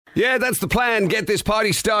Yeah, that's the plan. Get this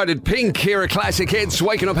party started. Pink here at Classic Hits.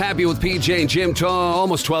 Waking up happy with PJ and Jim.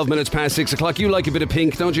 Almost 12 minutes past 6 o'clock. You like a bit of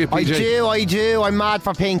Pink, don't you, PJ? I do. I'm mad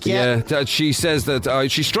for Pink, yeah. She says that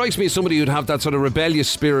she strikes me as somebody who'd have that sort of rebellious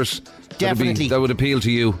spirit. Definitely. That would appeal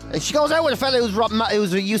to you. She goes out with a fella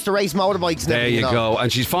who's used to race motorbikes. There you go.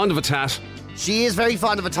 And she's fond of a tat. She is very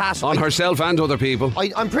fond of a tat. On herself and other people.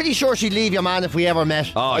 I'm pretty sure she'd leave your man if we ever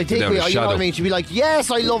met. Oh, I think you know what I mean? She'd be like,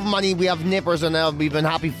 yes, I love him and we have nippers and we've been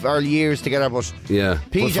happy for years together, but... Yeah,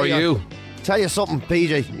 PJ, but for you... Tell you something,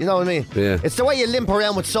 PJ. You know what I mean? Yeah. It's the way you limp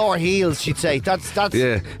around with sore heels, she'd say. That's.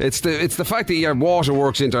 Yeah. It's the fact that your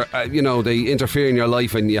waterworks they interfere in your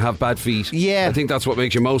life and you have bad feet. Yeah. I think that's what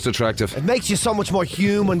makes you most attractive. It makes you so much more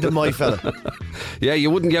human than my fella. Yeah, you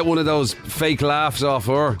wouldn't get one of those fake laughs off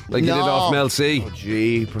her like you did off Mel C. Oh,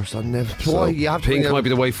 jeepers, I never. So Pink might be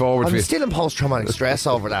the way forward for you. I'm still in post-traumatic stress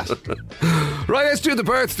over that. Right, let's do the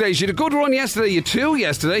birthdays. You had a good run yesterday. You 2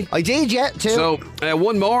 yesterday. I did, yeah, 2. So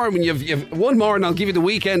one more. When you've one more, and I'll give you the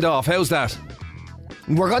weekend off. How's that?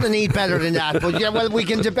 We're going to need better than that, but yeah, well, we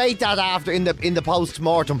can debate that after in the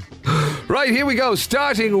post-mortem. Right, here we go.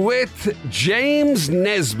 Starting with James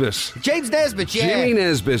Nesbitt. James Nesbitt, yeah. Jimmy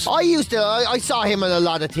Nesbitt. I saw him in a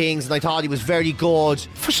lot of things and I thought he was very good.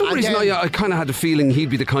 For some reason, I kind of had the feeling he'd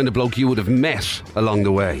be the kind of bloke you would have met along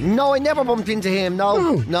the way. No, I never bumped into him,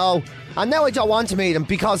 no. And now I don't want to meet him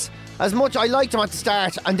because as much I liked him at the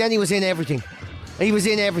start and then he was in everything. He was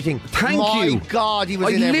in everything. Thank you. My God, he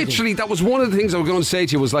was in everything. Literally, that was one of the things I was going to say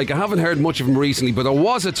to you was like, I haven't heard much of him recently, but there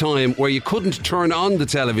was a time where you couldn't turn on the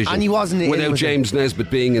television and he wasn't without James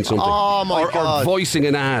Nesbitt being in something. Oh my God. Or voicing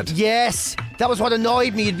an ad. Yes, that was what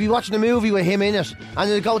annoyed me. You'd be watching a movie with him in it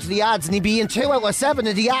and it'd go to the ads and he'd be in 2 out of 7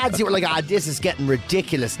 of the ads. You were like, this is getting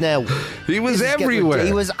ridiculous now. He was everywhere.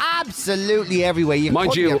 He was absolutely everywhere.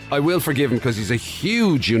 Mind you, I will forgive him because he's a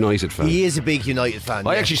huge United fan. He is a big United fan.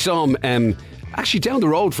 I actually saw him actually down the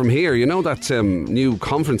road from here. You know that new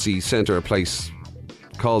conferencey centre place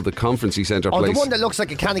called the Conferencey Centre place? The one that looks like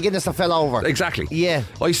a can of Guinness that fell over. Exactly. Yeah.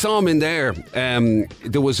 I saw him in there.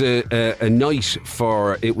 There was a night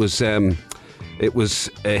for it was him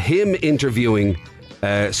interviewing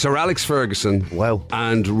Sir Alex Ferguson. Wow.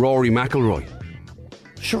 And Rory McIlroy.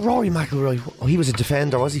 Sure, Rory McIlroy. Oh, he was a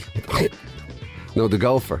defender, was he? No, the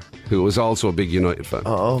golfer, who was also a big United fan.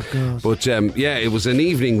 Oh, God. But it was an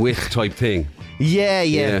evening with type thing. Yeah.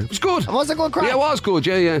 It was good. Was it good crack? Yeah, it was good,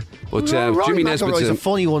 yeah. But Jimmy Nesbitt's a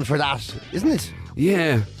funny one for that, isn't it?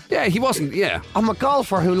 Yeah. Yeah, he wasn't, yeah. I'm a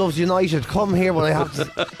golfer who loves United. Come here when I have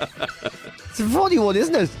to... It's a funny one,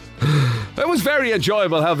 isn't it? It was very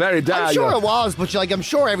enjoyable, how very dad. I'm sure it was, but I'm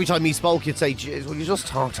sure every time he spoke you'd say, "Jeez, will you just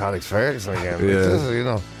talk to Alex Ferguson again?" Yeah. You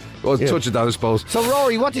know. Well, touch of that, I suppose. So,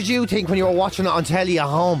 Rory, what did you think when you were watching it on telly at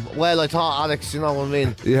home? Well, I thought Alex, you know what I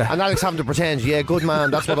mean? Yeah. And Alex having to pretend, yeah, good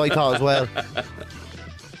man, that's what I thought as well.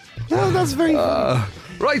 No, that's very funny.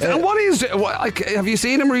 Right, and what is... have you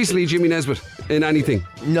seen him recently, Jimmy Nesbitt, in anything?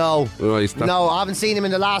 No. Right. No, I haven't seen him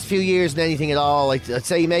in the last few years in anything at all. I'd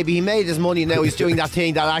say maybe he made his money now. He's doing that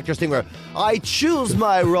actor's thing where I choose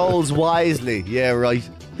my roles wisely. Yeah, right.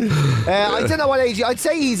 I don't know what age. I'd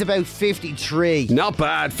say he's about 53. Not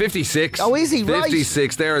bad. 56. Oh, is he?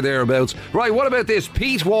 56, there or thereabouts. Right, what about this?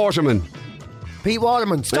 Pete Waterman. Pete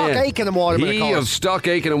Waterman, Stock Aitken and Waterman. He of Stock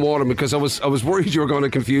Aitken and Waterman, because I was worried you were going to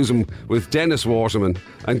confuse him with Dennis Waterman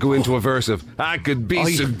and go into a verse of "I could be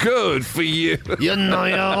so good for you." You know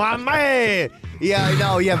you want me. Yeah, I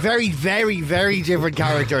know. Yeah, very, very, very different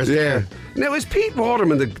characters there. Now, is Pete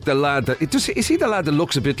Waterman the lad that... is he the lad that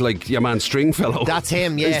looks a bit like your man Stringfellow? That's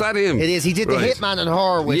him, yeah. Is that him? It is. He did the Hitman and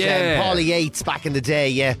Her with Paulie Yates back in the day,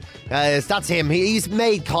 yeah. That's him. He's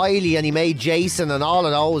made Kylie and he made Jason and all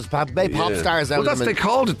of those. Made pop stars out of them. They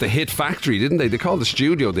called it the Hit Factory, didn't they? They called the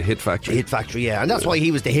studio the Hit Factory. The Hit Factory, yeah. And that's why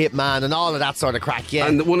he was the Hitman and all of that sort of crack, yeah.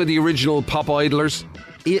 And one of the original pop idlers.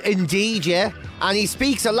 Indeed, yeah. And he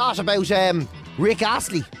speaks a lot about... Rick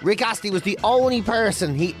Astley. Rick Astley was the only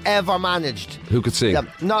person he ever managed. Who could sing?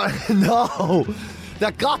 No.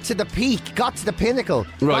 That got to the peak, got to the pinnacle,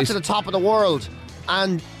 got to the top of the world,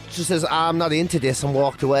 and just says, "I'm not into this," and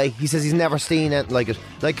walked away. He says he's never seen it like it.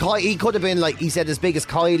 Like he could have been like he said as big as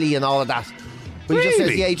Kylie and all of that. But he just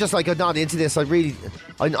says, "Yeah, he just like I'm not into this.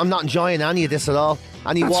 I'm not enjoying any of this at all."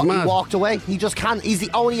 And he walked away. He just can't. He's the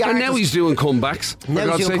only artist. And now he's doing comebacks.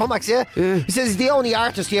 Now he's doing comebacks, yeah. He says he's the only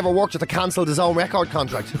artist he ever worked with that cancelled his own record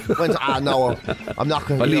contract. Went, no, I'm not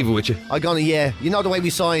going to. I'll leave it with you. I'm going to, you know the way we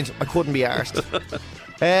signed, I couldn't be arsed.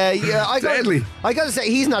 I got to say,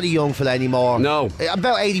 he's not a young fella anymore. No.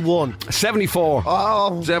 About 81. 74.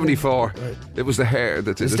 Oh. 74. It was the hair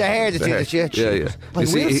that did it. It's the hair that did it, yeah. Yeah. I will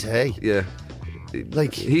say. Yeah.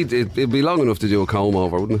 Like, it'd be long enough to do a comb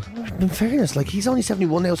over, wouldn't it? in fairness, like, he's only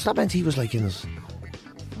 71 now, so that meant he was like in his...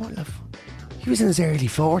 He was in his early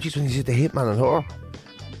 40s when he did the Hitman and her.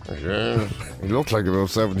 Yeah, he looked like about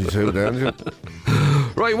 72 then.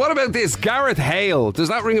 Right, what about this? Gareth Hale. Does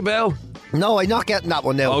that ring a bell? No, I'm not getting that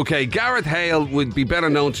one now. Okay, Gareth Hale would be better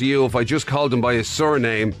known to you if I just called him by his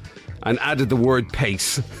surname and added the word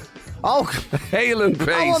Pace. Oh, Hale and Pace.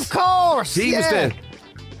 Oh, of course. He was the...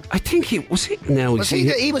 I think he was. He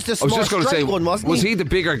was the small straight one, wasn't he? Was he the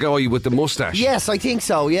bigger guy with the mustache? Yes, I think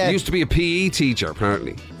so. Yeah, he used to be a PE teacher,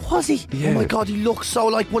 apparently. Was he? Yeah. Oh my God, he looks so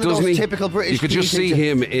like one of those typical British. You could just see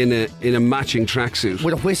him in a matching tracksuit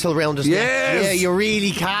with a whistle round his neck. Yeah, you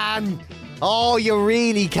really can. Oh, you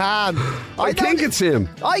really can. I think it's him.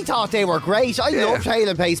 I thought they were great. I loved Hale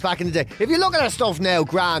and Pace back in the day. If you look at our stuff now,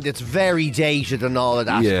 grand, it's very dated and all of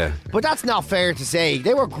that. Yeah. But that's not fair to say.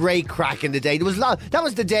 They were great crack in the day. That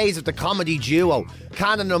was the days of the comedy duo.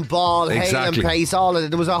 Cannon and Ball, Hale and Pace, all of it.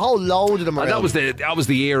 There was a whole load of them around. And that was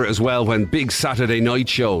the era as well when big Saturday night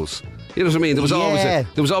shows. You know what I mean? There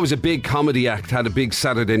was always a big comedy act had a big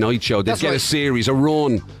Saturday night show. They'd get a series, a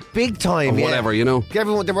run. Big time, whatever, you know.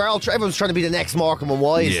 Everyone's trying to be the next Morecambe and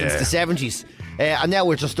Wise since the 70s. And now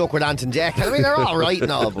we're just stuck with Ant and Dec. I mean, they're all right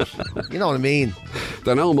now, but you know what I mean.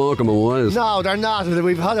 They're no Morecambe and Wise. No, they're not.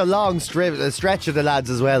 We've had a long stretch of the lads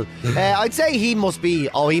as well. I'd say he must be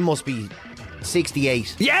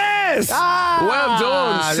 68. Yes! Well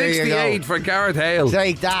done. 68 for Gareth Hale.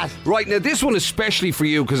 Take that. Right, now this one is especially for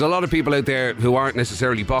you because a lot of people out there who aren't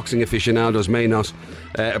necessarily boxing aficionados may not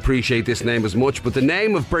appreciate this name as much, but the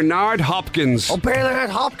name of Bernard Hopkins. Oh,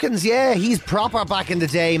 Bernard Hopkins, yeah. He's proper back in the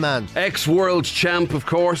day, man. Ex-world champ, of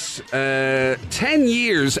course. 10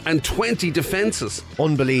 years and 20 defences.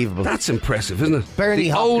 Unbelievable. That's impressive, isn't it? Bernie the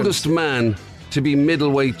Hopkins. Oldest man to be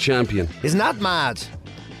middleweight champion. Isn't that mad?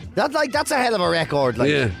 That's a hell of a record. Like.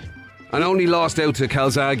 Yeah. And only lost out to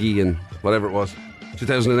Calzaghe in whatever it was,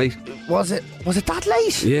 2008. Was it that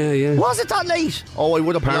late? Yeah. Was it that late? Oh, I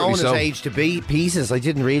would have blown his so. age to be pieces. I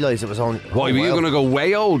didn't realise it was only... Why, were you going to go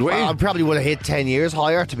way old, were you? I probably would have hit 10 years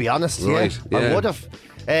higher, to be honest. Right, yeah. I would have.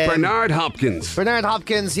 Bernard Hopkins. Bernard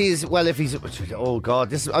Hopkins, oh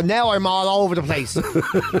God, now I'm all over the place.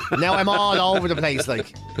 Now I'm all over the place,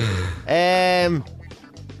 like.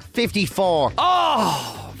 54.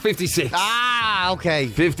 Oh! 56. Okay.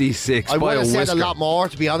 56. I would have said whisker. a lot more,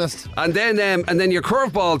 to be honest. And then your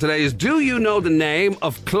curveball today is: do you know the name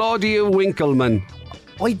of Claudia Winkleman?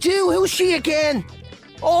 I do. Who's she again?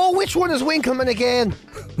 Oh, which one is Winkleman again?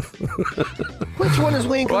 Which one is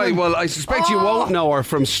Winkleman? Right. Well, I suspect you won't know her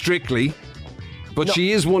from Strictly. But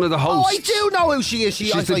she is one of the hosts. Oh, I do know who she is.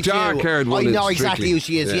 She's the dark-haired one. I know exactly who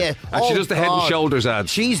she is, yeah. And she does the Head and Shoulders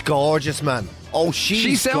ads. She's gorgeous, man. Oh,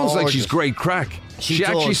 she sounds like she's great crack. She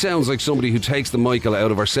actually sounds like somebody who takes the Michael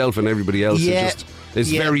out of herself and everybody else. Yeah.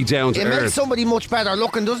 It's very down to earth. It makes somebody much better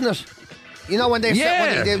looking, doesn't it? You know, when they've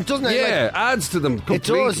doesn't it? Yeah, adds to them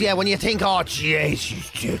completely. It does, yeah, when you think, oh, jeez,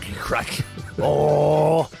 she's totally crack.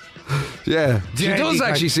 Oh... Yeah, she does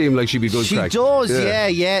actually seem like she'd be good crack. She does,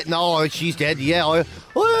 yeah. No, she's dead, yeah. I'll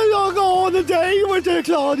go on a day with the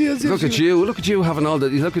Claudians. Look at you having all the...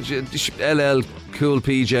 Look at you, LL Cool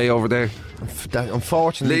PJ over there.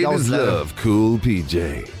 Unfortunately, ladies love Cool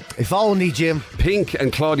PJ. If only, Jim. Pink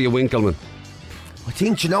and Claudia Winkleman. I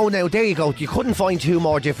think, now, there you go. You couldn't find two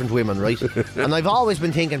more different women, right? And I've always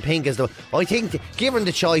been thinking Pink is I think, given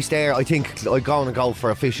the choice there, I think I'm going to go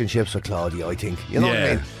for a fish and chips with Claudia, I think. You know what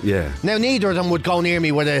I mean? Yeah. Now, neither of them would go near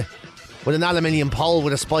me with an aluminium pole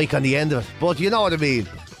with a spike on the end of it. But you know what I mean?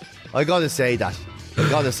 I got to say that.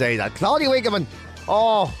 Claudia Winkleman,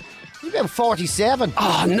 she's about 47.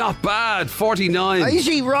 Oh, not bad. 49. Is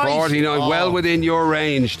she right? 49. Oh. Well within your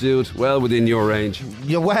range, dude. Well within your range.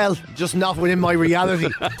 You're just not within my reality.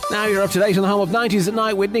 Now you're up to date on the home of 90s at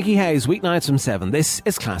night with Nicky Hayes, weeknights from 7. This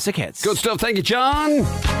is Classic Hits. Good stuff. Thank you, John.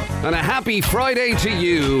 And a happy Friday to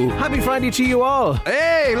you. Happy Friday to you all.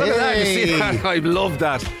 Hey, look at that. You see that? I love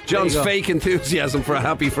that. John's fake enthusiasm for a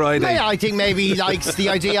happy Friday. I think maybe he likes the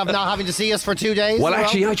idea of not having to see us for 2 days. Well,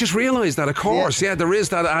 actually, I just realised that, of course. Yeah, there is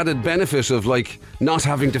that added benefit of, like, not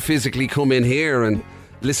having to physically come in here and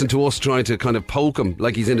listen to us trying to kind of poke him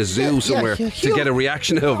like he's in a zoo somewhere to get a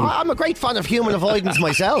reaction out of him. I'm a great fan of human avoidance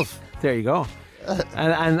myself. There you go.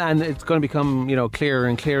 And it's going to become, clearer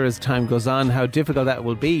and clearer as time goes on how difficult that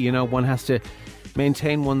will be. One has to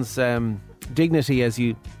maintain one's dignity as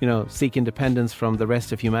you seek independence from the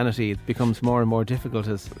rest of humanity, it becomes more and more difficult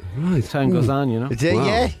as time goes on. Wow,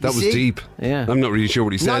 Yeah, that was deep. Yeah. I'm not really sure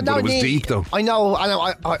what he said, but it was deep though. I know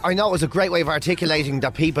it was a great way of articulating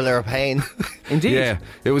that people are a pain. Indeed. Yeah,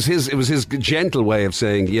 it was his gentle way of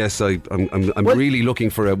saying, yes, I'm really looking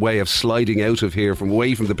for a way of sliding out of here,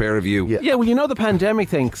 away from the pair of you. Yeah, well, the pandemic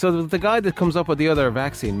thing. So the guy that comes up with the other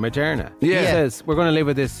vaccine, Moderna, he says we're going to live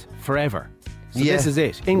with this forever. So this is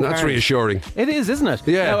it. That's reassuring. It is, isn't it?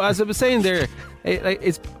 Yeah. Now, as I was saying there,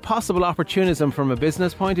 it's possible opportunism from a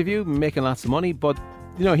business point of view, making lots of money, but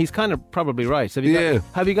he's kind of probably right. Have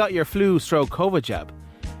you got your flu/COVID jab?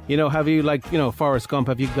 Have you Forrest Gump?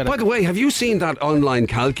 Have you got? By the way, have you seen that online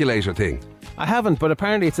calculator thing? I haven't, but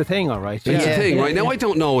apparently it's a thing, all right. It's a thing, right? Now, I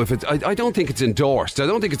don't know if I don't think it's endorsed. I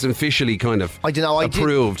don't think it's officially kind of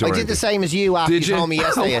approved. I did the same as you after you told me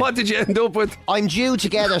yesterday. What did you end up with? I'm due to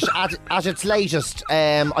get it at its latest,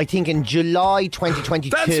 I think in July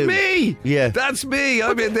 2022. That's me! Yeah. That's me.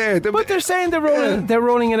 I'm in there. But they're saying they're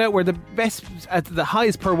rolling it out where the best, at the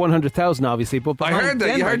highest per 100,000, obviously. But I heard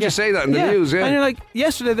that. You heard you say that in the news, yeah. And you're like,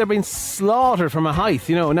 yesterday they're being slaughtered from a height.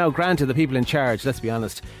 Now, granted, the people in charge, let's be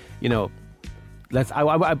honest,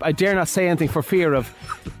 I dare not say anything for fear of,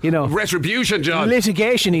 retribution, John.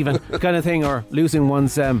 Litigation, even kind of thing, or losing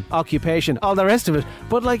one's occupation, all the rest of it.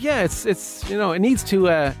 But it's it needs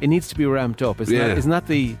to be ramped up. Isn't that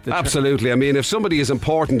the absolutely? I mean, if somebody as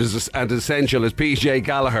important and essential as PJ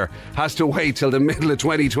Gallagher has to wait till the middle of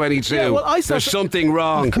 2022, there's something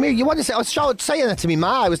wrong. Come here. You want to say? I was saying it to me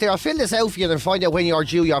ma. I was there. I'll fill this out for you and find out when you're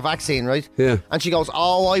due your vaccine, right? Yeah. And she goes,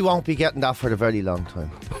 "Oh, I won't be getting that for a very long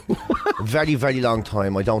time." Very, very long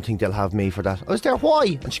time. I don't think they'll have me for that. I was there,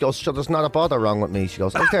 why? And she goes, sure, there's not a bother wrong with me. She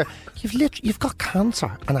goes, I was there, you've got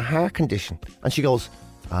cancer and a heart condition. And she goes,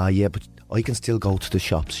 yeah, but I can still go to the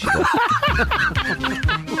shops. She goes.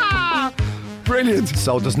 Brilliant.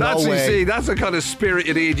 So there's no way. You see, that's the kind of spirit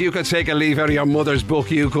you need. You could take a leaf out of your mother's book,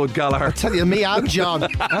 you could, Gallagher. I tell you, me and John.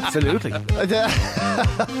 Absolutely.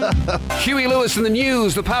 Huey Lewis in the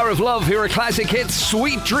news, The Power of Love. Here are classic hits,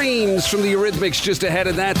 Sweet Dreams from the Eurythmics just ahead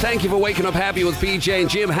of that. Thank you for waking up happy with PJ and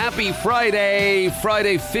Jim. Happy Friday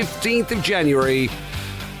 15th of January.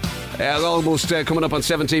 Almost coming up on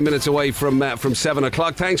 17 minutes away from 7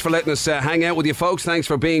 o'clock. Thanks for letting us hang out with you folks. Thanks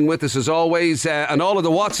for being with us as always. And all of the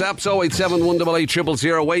WhatsApps, 087 188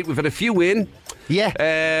 0008. We've had a few in. Yeah.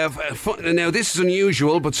 Now, this is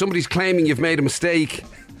unusual, but somebody's claiming you've made a mistake.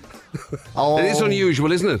 Oh. It is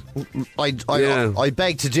unusual, isn't it? I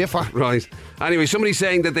beg to differ. Right. Anyway, somebody's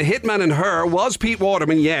saying that the hitman in Her was Pete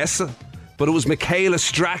Waterman, yes, but it was Michaela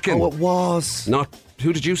Strachan. Oh, it was. Not...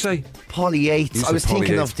 Who did you say? Polly Yates. I was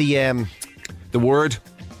thinking of the... The Word?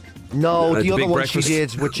 No, the other Big one Breakfast. she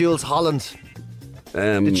did with Jules Holland.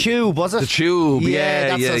 The Tube, was it? The Tube,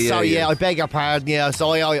 Sorry, I beg your pardon, yeah.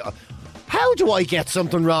 So how do I get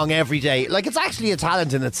something wrong every day? Like, it's actually a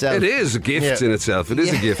talent in itself. It is a gift in itself. It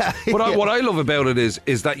is a gift. But what I love about it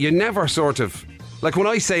is that you never sort of... Like, when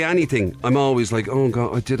I say anything, I'm always like, oh,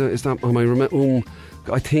 God, I did it. Is that... Am I remember...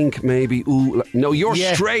 I think maybe, no, you're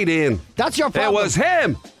straight in. That's your problem. It was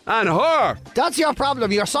him and her. That's your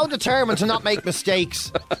problem. You're so determined to not make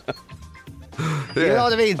mistakes. You know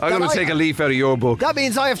what I mean? I'm going to take a leaf out of your book. That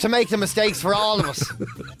means I have to make the mistakes for all of us.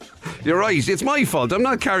 You're right. It's my fault. I'm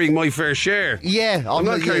not carrying my fair share. Yeah. I'm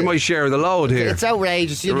not carrying my share of the load here. It's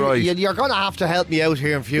outrageous. You're going to have to help me out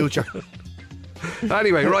here in future.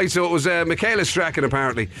 Anyway, right, so it was Michaela Strachan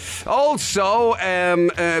apparently. Also,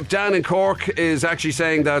 Dan in Cork is actually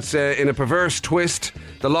saying that in a perverse twist,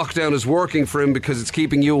 the lockdown is working for him because it's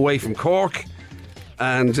keeping you away from Cork.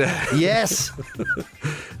 And yes.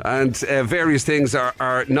 And various things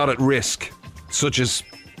are not at risk, such as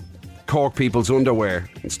Cork people's underwear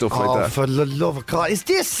and stuff like that. Oh, for the love of God. Is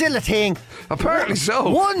this still a thing? Apparently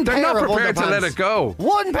so. They're not prepared to let it go.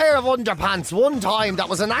 One pair of underpants, one time, that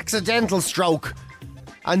was an accidental stroke.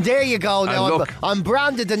 And there you go. Now I'm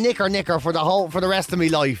branded the knicker for the rest of my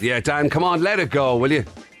life. Yeah, Dan, come on, let it go, will you?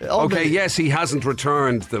 Okay, yes, he hasn't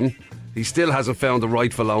returned them. He still hasn't found the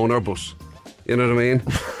rightful owner, but you know what I mean?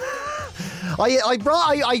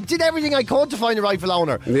 I did everything I could to find the rightful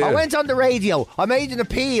owner. Yeah. I went on the radio. I made an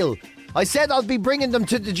appeal. I said I'll be bringing them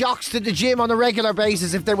to the jocks to the gym on a regular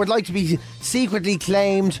basis if they would like to be secretly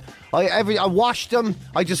claimed. I washed them.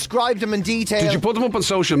 I described them in detail. Did you put them up on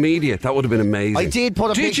social media? That would have been amazing. I did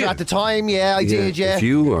put a picture at the time. Yeah, I did. Yeah. If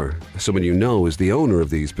you or someone you know is the owner of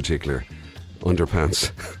these particular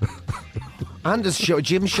underpants. And the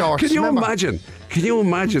gym shorts. Can you imagine?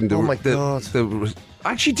 Oh my God.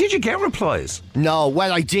 Actually, did you get replies? No,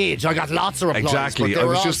 well, I did. I got lots of replies. Exactly. I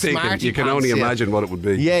was just thinking, you can only imagine what it would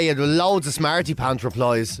be. Yeah, there were loads of Smarty Pants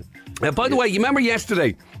replies. By the way, you remember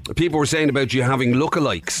yesterday, people were saying about you having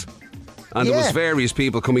lookalikes, and there was various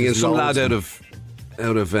people coming in. Some lad out of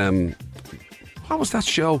what was that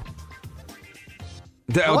show?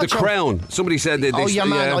 The Crown. Somebody said that.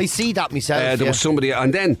 Man, I see that myself. There was somebody,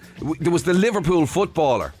 and then there was the Liverpool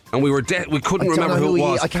footballer, and we couldn't remember who it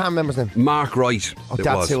was. I can't remember his name. Mark Wright.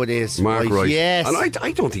 That's who it is. Mark Wright. Yes. And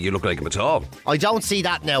I don't think you look like him at all. I don't see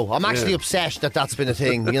that now. I'm actually upset that that's been a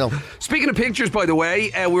thing, you know. Speaking of pictures, by the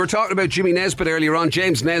way, we were talking about Jimmy Nesbitt earlier on.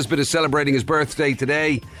 James Nesbitt is celebrating his birthday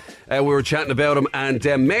today. We were chatting about him, and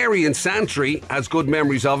Mary in Santry has good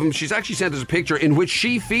memories of him. She's actually sent us a picture in which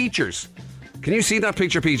she features. Can you see that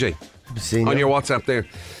picture, PJ? On your WhatsApp there.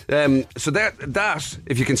 So that,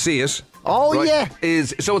 if you can see it. Oh, right, yeah.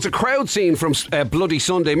 It's a crowd scene from Bloody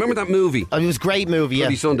Sunday. Remember that movie? It was a great movie,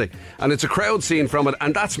 Bloody Sunday. And it's a crowd scene from it,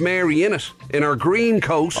 and that's Mary in it, in her green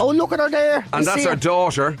coat. Oh, look at her there. And that's her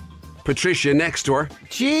daughter, Patricia, next to her.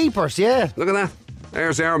 Jeepers, yeah. Look at that.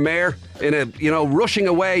 There's our mayor rushing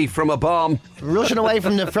away from a bomb. Rushing away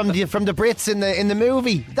from the Brits in the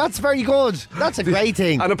movie. That's very good. That's a great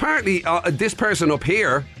thing. And apparently, this person up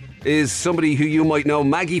here is somebody who you might know,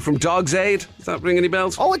 Maggie from Dog's Aid. Does that ring any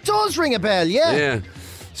bells? Oh, it does ring a bell. Yeah. Yeah.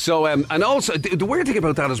 So, and also, the weird thing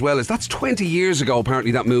about that as well is that's 20 years ago.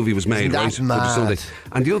 Apparently, that movie was made. That's right? mad. Sunday.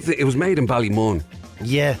 And the other thing, it was made in Ballymun.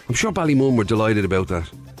 Yeah. I'm sure Ballymun were delighted about that.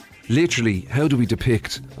 Literally, how do we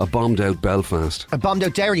depict a bombed out Belfast? A bombed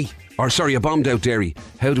out Derry. A bombed out Derry.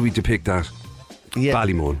 How do we depict that? Yeah.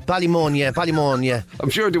 Ballymun, yeah. I'm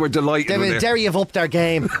sure they were delighted. Derry have upped their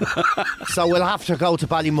game. So we'll have to go to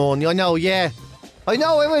Ballymun. I know, yeah. I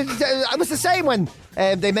know, it was the same when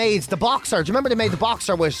they made The Boxer. Do you remember they made The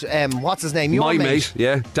Boxer with, what's his name? My mate,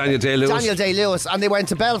 yeah. Daniel Day-Lewis. And they went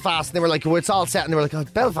to Belfast and they were like, it's all set. And they were like, oh,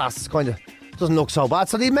 Belfast is kind of... doesn't look so bad.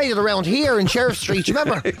 So they made it around here in Sheriff Street, you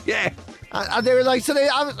remember? Yeah. And they were like,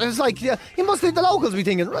 it was like, yeah, you must think the locals be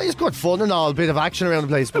thinking, right, it's good fun and all, a bit of action around the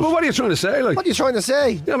place. But what are you trying to say? What are you trying to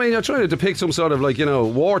say? I mean, you're trying to depict some sort of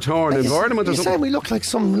war-torn environment or something. You're saying we look like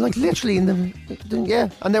literally in the, yeah.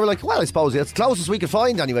 And they were like, well, I suppose it's the closest we could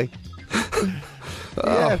find anyway.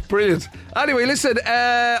 Yeah, brilliant. Anyway, listen,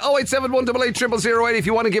 087 188 0008 if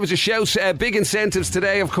you want to give us a shout. Big incentives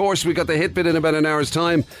today, of course. We got the hit bit in about an hour's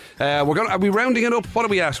time. Are we rounding it up? What are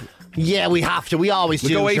we at? Yeah, we have to. We always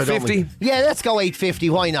do. Go 850? Yeah, let's go 850.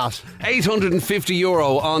 Why not?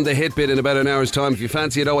 €850 on the hit bit in about an hour's time. If you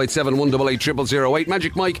fancy it, 087 188 0008.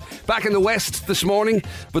 Magic Mike back in the West this morning,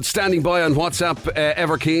 but standing by on WhatsApp,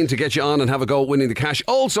 ever keen to get you on and have a go at winning the cash.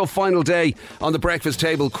 Also, final day on the breakfast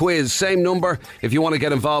table quiz. Same number if you want to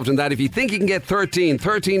get involved in that. If you think you can get 13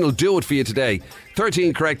 will do it for you today.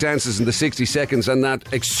 13 correct answers in the 60 seconds, and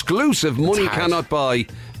that exclusive money cannot buy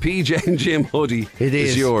PJ and Jim hoodie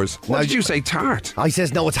is yours. What did you say, tart? I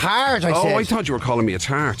says, no, it's hard. I thought you were calling me a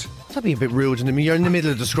tart. That'd be a bit rude. You're in the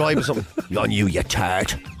middle of describing something. You're on you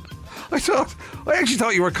tart. I actually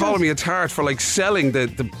thought you were calling me a tart for selling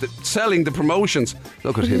the promotions.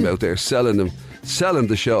 Look at him out there selling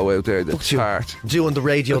the show out there. The tart. Doing the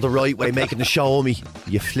radio the right way, making the show on me.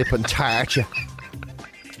 You flipping tart, you.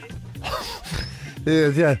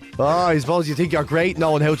 Yeah. Oh, I suppose you think you're great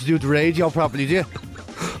knowing how to do the radio properly, do you?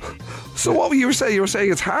 So what were you saying? You were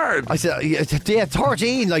saying it's hard. I said, yeah,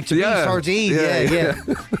 13, like to be 13. Yeah.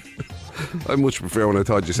 I much prefer when I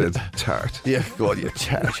thought you said tart. Yeah, go on, you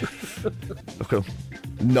tart. Look at him,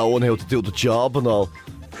 knowing how to do the job and all.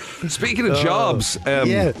 Speaking of jobs,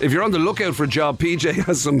 if you're on the lookout for a job, PJ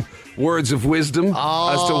has some words of wisdom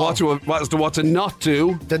as to what to not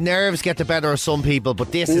do. The nerves get the better of some people,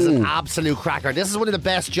 but this is an absolute cracker. This is one of the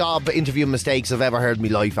best job interview mistakes I've ever heard in my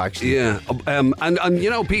life, actually. Yeah, and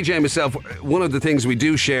PJ and myself, one of the things we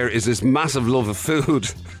do share is this massive love of food.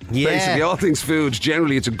 Yeah. Basically, all things food,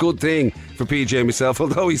 generally it's a good thing for PJ and myself,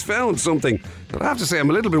 although he's found something that I have to say I'm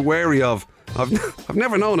a little bit wary of. I've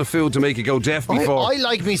never known a food to make you go deaf before. I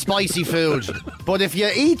like me spicy food, but if you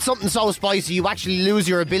eat something so spicy, you actually lose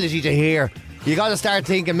your ability to hear. You got to start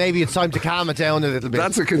thinking maybe it's time to calm it down a little bit.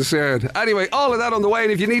 That's a concern. Anyway, all of that on the way,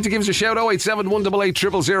 and if you need to give us a shout, 087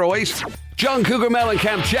 188 0008. John Cougar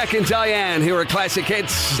Mellencamp, Jack and Diane here at Classic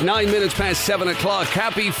Hits, 9 minutes past 7 o'clock.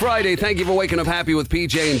 Happy Friday. Thank you for waking up happy with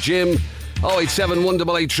PJ and Jim. 087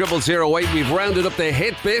 188 0008. We've rounded up the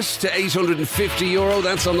hit bit to €850.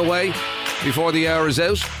 That's on the way before the hour is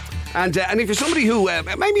out. And if you're somebody who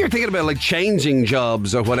maybe you're thinking about changing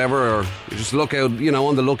jobs or whatever, or you just look out,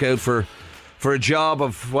 on the lookout for a job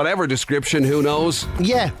of whatever description, who knows?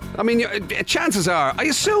 Yeah. I mean, chances are, I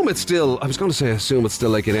assume it's still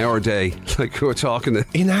like in our day, like we're talking.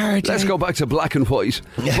 In our day. Let's go back to black and white.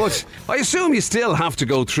 Yeah. But I assume you still have to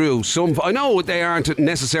go through some. I know they aren't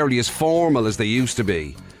necessarily as formal as they used to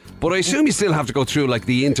be, But I assume you still have to go through like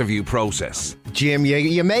the interview process. Jim,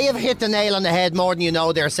 you may have hit the nail on the head more than you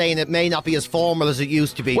know. They're saying it may not be as formal as it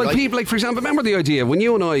used to be. Well, right? people, like, for example, remember the idea when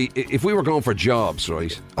you and I, if we were going for jobs,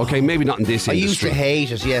 right? Okay, maybe not in this industry. I used to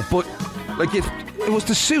hate it, yeah. But, like, it was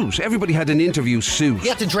the suit. Everybody had an interview suit. You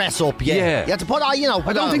had to dress up, yeah. You had to put on,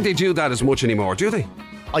 I don't think they do that as much anymore, do they?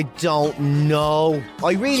 I don't know.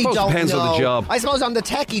 I really don't know. It depends on the job. I suppose on the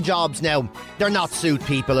techie jobs now, they're not suit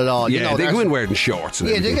people at all. Yeah, they go in wearing shorts.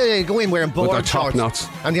 And they go in wearing board shorts. Top-knots.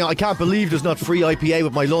 And I can't believe there's not free IPA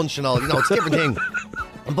with my lunch and all. It's a different thing.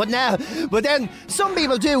 But then some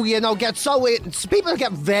people do, get people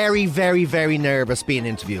get very, very, very nervous being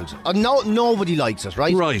interviewed. Nobody likes it,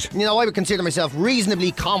 right? Right. I would consider myself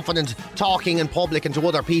reasonably confident talking in public and to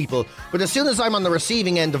other people, but as soon as I'm on the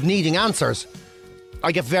receiving end of needing answers,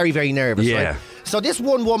 I get very, very nervous. Yeah. Right? So this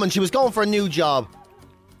one woman, she was going for a new job.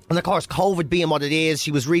 And of course, COVID being what it is,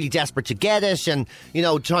 she was really desperate to get it and,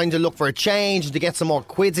 trying to look for a change and to get some more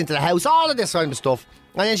quids into the house, all of this kind of stuff.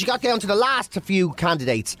 And then she got down to the last few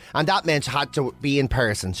candidates, and that meant she had to be in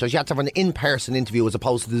person. So she had to have an in-person interview as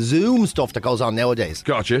opposed to the Zoom stuff that goes on nowadays.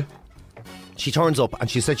 Gotcha. She turns up and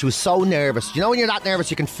she said she was so nervous. When you're that nervous,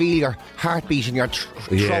 you can feel your heartbeat in your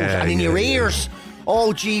throat and in your ears.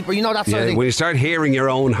 Oh, gee, but that sort of thing. When you start hearing your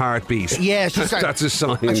own heartbeat, that's a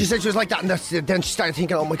sign. And she said she was like that, and then she started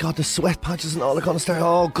thinking, oh my God, the sweat patches and all that kind of stuff.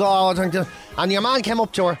 Oh God. And your man came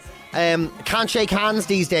up to her. Can't shake hands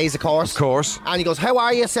these days, of course. Of course. And he goes, how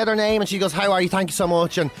are you? Said her name, and she goes, how are you? Thank you so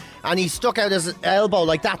much. And he stuck out his elbow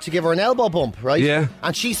like that to give her an elbow bump, right? Yeah.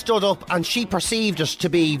 And she stood up, and she perceived it to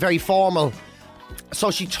be very formal. So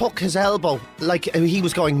she took his elbow like he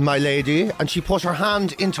was going, my lady, and she put her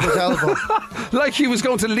hand into his elbow. Like he was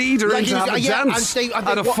going to lead her into have a dance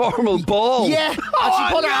at a formal ball. Yeah, and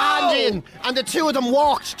she put her hand in, and the two of them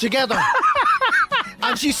walked together.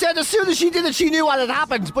 And she said as soon as she did it, she knew what had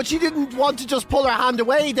happened, but she didn't want to just pull her hand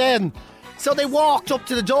away then. So they walked up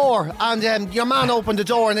to the door, and your man opened the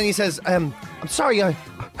door, and then he says, I'm sorry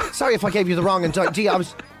if I gave you the wrong idea.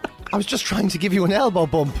 I was just trying to give you an elbow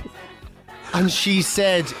bump. And she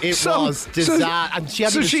said it was disaster.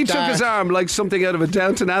 So she took his arm like something out of a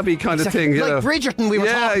Downton Abbey kind of thing. Like Bridgerton we were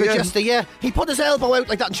talking about yesterday, yeah. He put his elbow out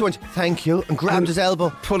like that and she went, thank you, and grabbed his elbow.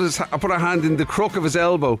 Put her hand in the crook of his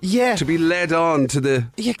elbow. Yeah. To be led on to the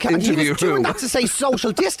interview he was doing that to say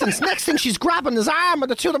social distance. Next thing she's grabbing his arm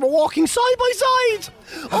and the two of them are walking side by side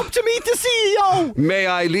up to meet the CEO. May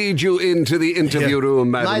I lead you into the interview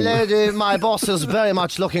room, madam? My lady, my boss is very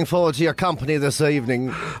much looking forward to your company this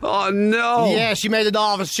evening. Oh, no. Yeah, she made it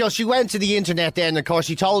obvious. So she went to the internet then, and of course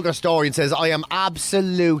she told her story and says, I am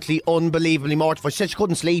absolutely unbelievably mortified. She said she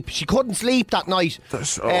couldn't sleep. She couldn't sleep that night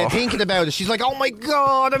thinking about it. She's like, oh my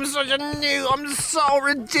God, I'm so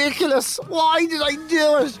ridiculous. Why did I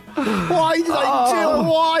do it? Why did I do it?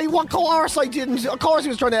 Why? Of course I didn't. Of course he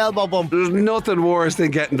was trying to elbow bump. There's nothing worse than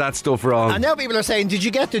getting that stuff wrong. And now people are saying, did you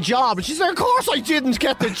get the job? And she's like, of course I didn't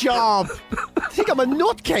get the job. I think I'm a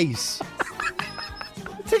nutcase.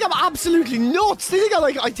 I think I'm absolutely nuts.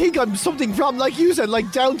 I think I'm something from, like you said,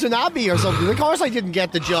 like Downton Abbey or something. Of course I didn't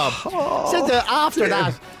get the job. Said that after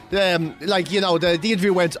that, the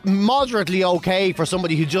interview went moderately okay for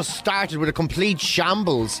somebody who just started with a complete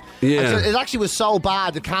shambles. Yeah. So it actually was so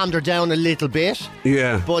bad it calmed her down a little bit.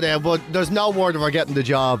 Yeah. But there's no word of her getting the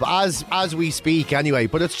job as we speak anyway.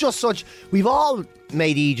 But it's just we've all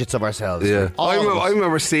made idiots of ourselves. Yeah. I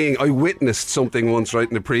remember I witnessed something once, right,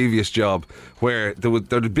 in the previous job where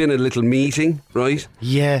there'd been a little meeting, right?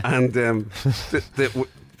 Yeah. And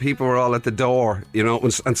people were all at the door,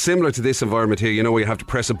 and similar to this environment here, where you have to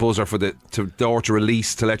press a buzzer for the door to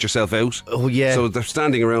release to let yourself out. Oh, yeah. So they're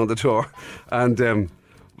standing around the door, and the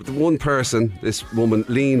one person, this woman,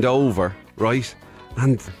 leaned over, right,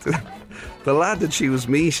 and the lad that she was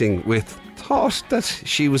meeting with thought that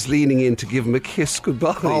she was leaning in to give him a kiss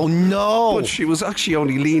goodbye. Oh no! But she was actually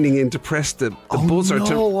only leaning in to press the buzzer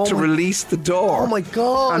to release the door. Oh my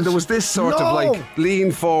God! And there was this sort of like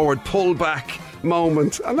lean forward, pull back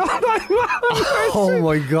moment, and oh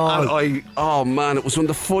my God! And oh man, it was one of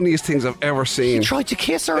the funniest things I've ever seen. He tried to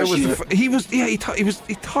kiss her. He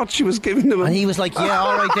thought she was giving him, and he was like, "Yeah,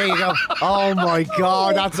 all right, there you go." Oh my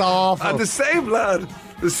God, that's awful. And the same lad.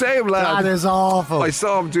 That is awful. I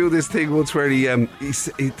saw him do this thing once where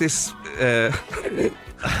this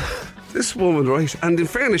woman, right? And in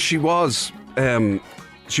fairness, she was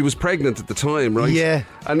pregnant at the time, right? Yeah.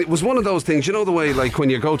 And it was one of those things, the way, like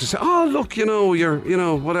when you go to say, oh look,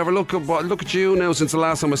 you're, whatever, look at you now since the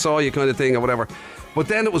last time I saw you, kind of thing, or whatever. But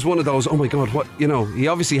then it was one of those, oh my God, what, he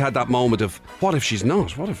obviously had that moment of, what if she's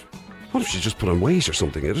not? What if she's just put on weight or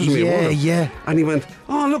something? It doesn't mean yeah. And he went,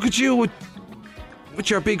 oh look at you with with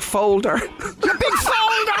your big folder. Your big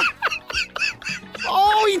folder!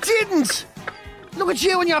 Oh, he didn't! Look at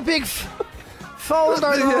you and your big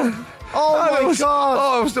folder. Yeah. Oh, my God.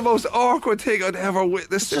 Oh, it was the most awkward thing I'd ever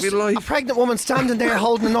witnessed in my life. A pregnant woman standing there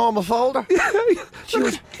holding a normal folder.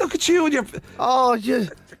 Look at you and your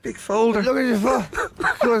big folder. Look at your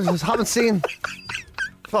folder. Haven't seen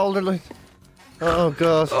folder like. Oh,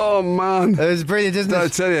 God. Oh, man. It was brilliant, isn't it? I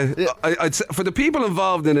tell you, I'd say, for the people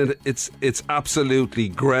involved in it, it's absolutely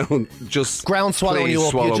ground swallowing you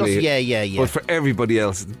up. Yeah. But for everybody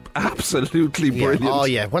else, it's absolutely brilliant. Oh,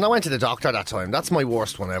 yeah. When I went to the doctor that time, that's my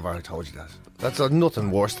worst one ever, I told you that. That's nothing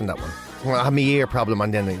worse than that one. When I had my ear problem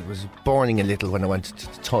and then it was burning a little when I went to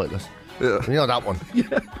the toilet. Yeah. You know that one?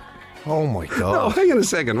 Yeah. Oh my God. No, hang on a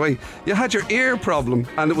second. Wait, you had your ear problem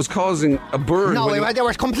and it was causing a burn. No, they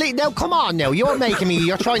were complete. Now, come on now. You're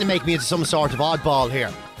trying to make me into some sort of oddball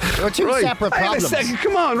here. There are two separate problems. Hang on a second.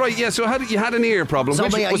 Come on, right, yeah, so you had an ear problem. So,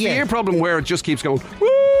 was the ear problem where it just keeps going, woo?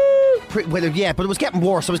 Well, yeah, but it was getting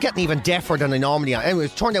worse. I was getting even deafer than I normally am. Anyway,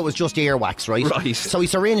 it turned out it was just earwax, right? Right. So he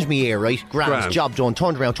syringed me ear, right? Grand. Job done.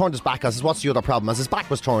 Turned around, turned his back. I says, what's the other problem? As his back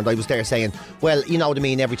was turned, I was there saying, well, you know what I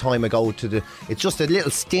mean, every time I go to it's just a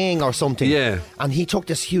little sting or something. Yeah. And he took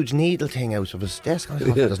this huge needle thing out of his desk. I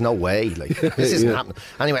thought, there's no way. Like, this isn't happening.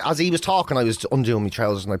 Anyway, as he was talking, I was undoing my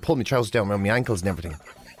trousers and I pulled my trousers down around my ankles and everything.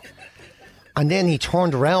 And then he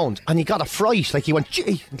turned around and he got a fright. Like, he went,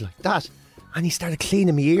 gee, like that. And he started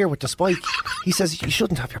cleaning my ear with the spike. He says, you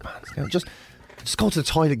shouldn't have your pants down. Just go to the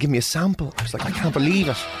toilet, give me a sample. I was like, I can't believe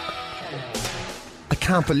it. I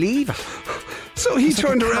can't believe it. So he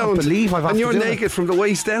turned around and you're naked from the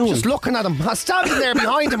waist down. Just looking at him. I was standing there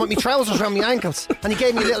behind him with my trousers around my ankles. And he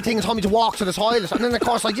gave me a little thing and told me to walk to the toilet. And then, of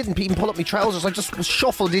course, I didn't even pull up my trousers. I just was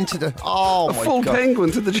shuffled into the... Oh, my God. Full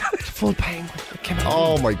penguin to the... Full penguin.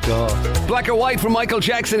 Oh, my God. Black or White from Michael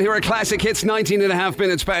Jackson here at Classic Hits, 19 and a half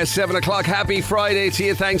minutes past 7 o'clock. Happy Friday to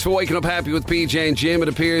you. Thanks for waking up happy with PJ and Jim. It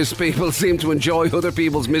appears people seem to enjoy other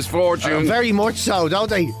people's misfortune. Very much so, don't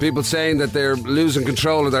they? People saying that they're losing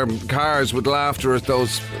control of their cars with laughter at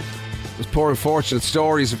those poor unfortunate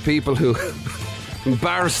stories of people who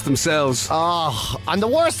embarrass themselves. Oh, and the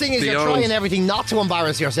worst thing is you're trying everything not to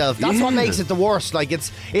embarrass yourself. That's what makes it the worst. Like,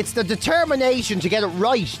 it's the determination to get it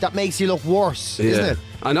right that makes you look worse, isn't it?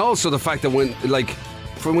 And also the fact that when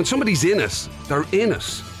somebody's in it, they're in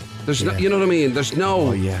it. There's no, you know what I mean? There's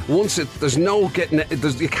no there's no getting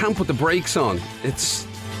it. You can't put the brakes on. It's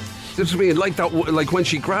what I mean, like that. Like when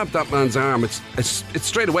she grabbed that man's arm, it's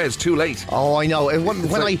straight away. It's too late. Oh, I know.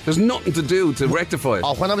 There's nothing to do to rectify it.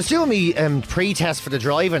 Oh, when I was doing my pre-test for the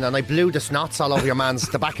driving, and I blew the snots all over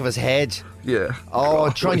the back of his head. Yeah. Oh,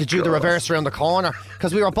 trying to do the reverse around the corner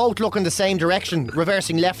because we were both looking the same direction,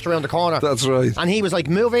 reversing left around the corner. That's right. And he was like,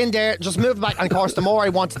 "Move in there, just move back." And of course, the more I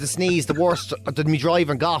wanted to sneeze, the worse that me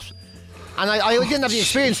driving got. And I didn't have the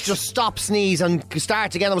experience to just stop, sneeze and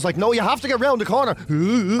start again. I was like, no, you have to get round the corner.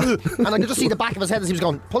 And I could just see the back of his head as he was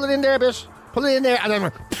going, pull it in there a bit, pull it in there. And then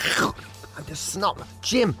and the snot.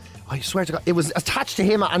 Jim, I swear to God, it was attached to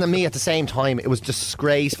him and me at the same time. It was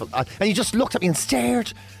disgraceful. And he just looked at me and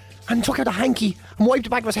stared and took out a hanky and wiped the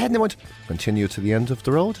back of his head and then went, continue to the end of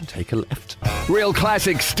the road and take a left. Real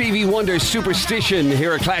classic Stevie Wonder Superstition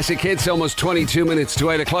here at Classic Hits, almost 22 minutes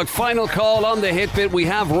to 8 o'clock. Final call on the hit bit. We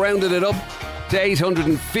have rounded it up to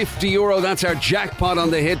 €850. That's our jackpot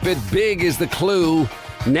on the hit bit. Big is the clue.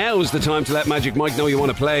 Now's the time to let Magic Mike know you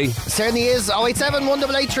want to play. Certainly is. 087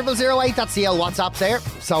 188 0008. That's the WhatsApp there.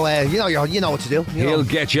 So you know what to do. He'll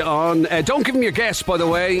get you on. Don't give him your guess, by the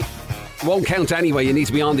way. Won't count anyway. You need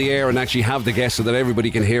to be on the air and actually have the guess so that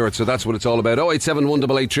everybody can hear it. So that's what it's all about. 087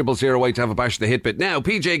 188 0008 to have a bash of the hit bit. Now,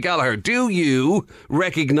 PJ Gallagher, do you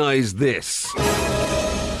recognise this?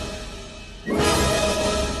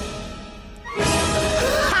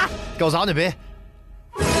 Goes on a bit.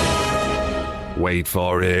 Wait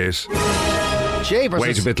for it. Jeepers.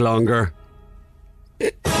 Wait a bit longer.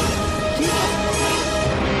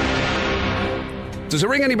 Does it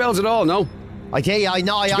ring any bells at all? No? I tell you, I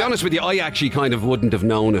know. To be honest with you, I actually kind of wouldn't have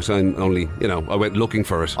known it. And only, I went looking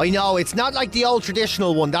for it. I know, it's not like the old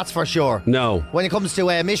traditional one, that's for sure. No. When it comes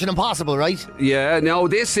to Mission Impossible, right? Yeah, no,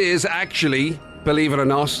 this is actually, believe it or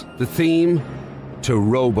not, the theme to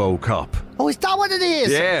RoboCop. Oh, is that what it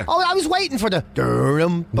is? Yeah. Oh, I was waiting for the...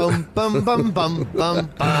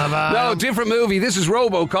 No, different movie. This is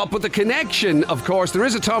RoboCop, but the connection, of course, there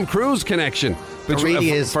is a Tom Cruise connection. There really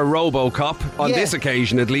is. For RoboCop, on this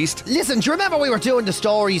occasion at least. Listen, do you remember we were doing the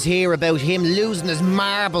stories here about him losing his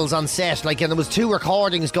marbles on set? And there was 2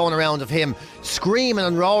 recordings going around of him screaming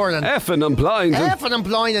and roaring and... Effing and blind.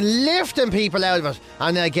 And lifting people out of it.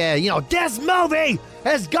 And this movie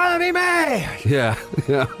is gonna be me. Yeah.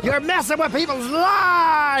 You're messing with people's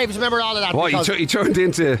lives. Remember all of that? What, he turned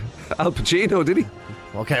into Al Pacino, did he?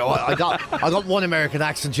 Okay, well, I got one American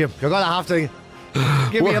accent, Jim. You're gonna have to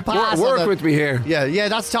give me a pass. Work with me here. Yeah,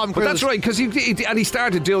 that's Tom Cruise. But that's right, because he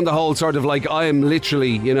started doing the whole sort of like, I am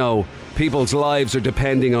literally, people's lives are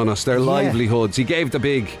depending on us, their livelihoods. He gave the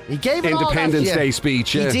big Independence Day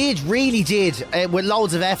speech. He really did, with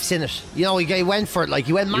loads of F's in it. He went for it, like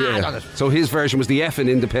he went mad on it. So his version was the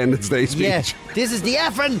effing Independence Day speech. Yeah, this is the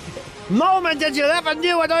effing moment that you'll ever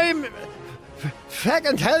do what I'm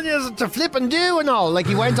fucking telling you to flip and do and all. Like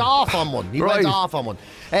he went off on one. Went off on one.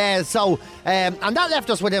 And that left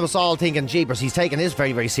us with us all thinking, jeepers, he's taking this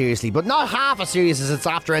very, very seriously. But not half as serious as it's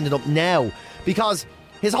after ended up now. Because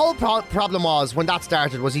his whole problem was, when that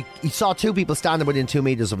started, was he saw two people standing within 2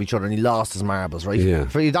 meters of each other and he lost his marbles, right? Yeah.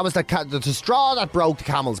 That was the straw that broke the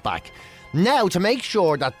camel's back. Now, to make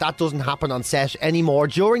sure that doesn't happen on set anymore,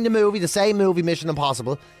 during the movie, the same movie, Mission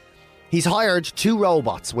Impossible, he's hired 2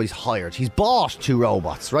 robots. Well, he's bought 2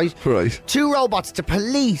 robots, right? Right. 2 robots to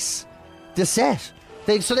police the set.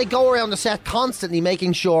 So they go around the set constantly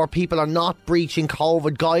making sure people are not breaching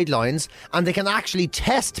COVID guidelines, and they can actually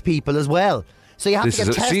test people as well. So you have to get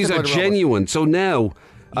tested. These are genuine. So now,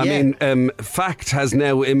 fact has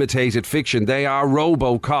now imitated fiction. They are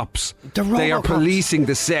RoboCops. They are policing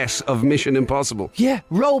the set of Mission Impossible. Yeah,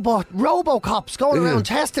 RoboCops going around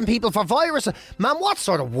testing people for viruses. Man, what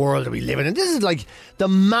sort of world are we living in? This is like the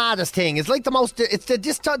maddest thing. It's like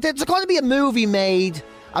there's going to be a movie made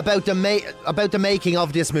about the making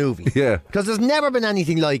of this movie. Yeah. Because there's never been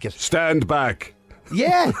anything like it. Stand back.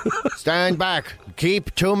 Yeah. Stand back.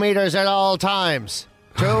 Keep 2 meters at all times.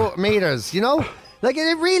 2 meters, Like,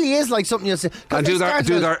 it really is like something you say. And do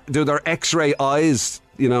their X-ray eyes,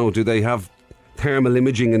 do they have thermal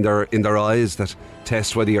imaging in their eyes that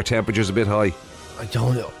test whether your temperature's a bit high?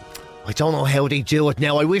 I don't know how they do it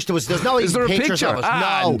now. I wish there's no is there pictures a picture of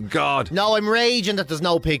us. No. God. No, I'm raging that there's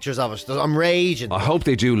no pictures of us. I'm raging. I hope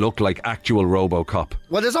they do look like actual RoboCop.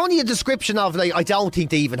 Well, there's only a description of, like, I don't think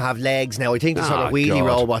they even have legs now. I think they're sort of wheelie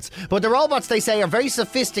robots. But the robots, they say, are very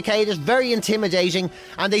sophisticated, very intimidating,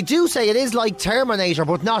 and they do say it is like Terminator,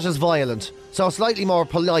 but not as violent. So slightly more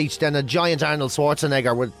polite than a giant Arnold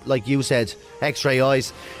Schwarzenegger with, like you said, X-ray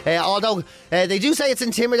eyes. Although they do say it's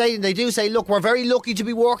intimidating. They do say, look, we're very lucky to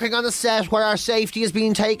be working on a set where our safety is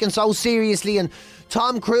being taken so seriously, and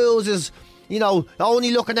Tom Cruise is,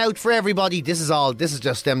 only looking out for everybody. This is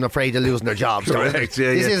just them afraid of losing their jobs. Correct, yeah.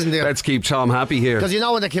 Isn't there? Let's keep Tom happy here. Because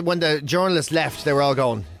when the journalists left, they were all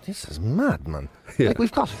going, this is mad, man. Yeah. Like,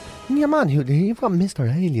 you've got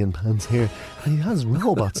Mr. Alien Pants here, and he has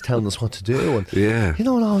robots telling us what to do, and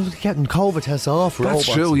getting COVID tests off robots.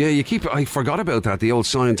 That's true. Yeah, I forgot about that, the old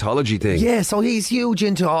Scientology thing. Yeah, so he's huge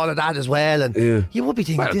into all of that as well, and you would be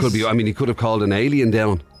thinking, it could be. I mean, he could have called an alien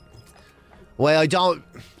down. Well, I don't.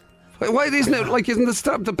 Why isn't it like? Isn't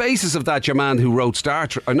the basis of that your man who wrote Star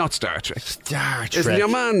Trek, or not Star Trek? Star Trek. Isn't your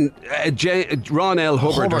man Ron L.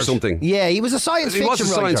 Hubbard or something? Yeah, he was a science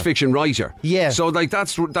fiction writer. Yeah. So like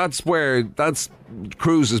that's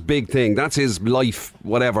Cruise's big thing. That's his life,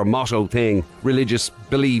 whatever motto thing, religious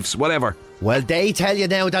beliefs, whatever. Well, they tell you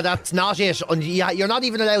now that that's not it, and you're not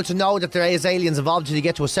even allowed to know that there is aliens involved until you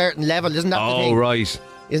get to a certain level. Isn't that the thing? Oh, right.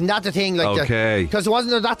 Isn't that the thing? Like, okay. Because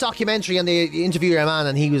wasn't that documentary on the Interview Your Man,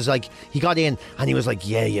 and he was like, he got in and he was like,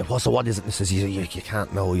 so what is it? And he says, you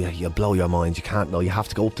can't know, you blow your mind, you can't know, you have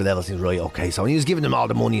to go up to levels. He's right, okay. So he was giving them all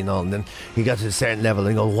the money and all, and then he got to a certain level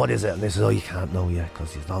and he goes, what is it? And they says, you can't know yet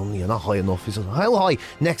because you're not high enough. He says, how high?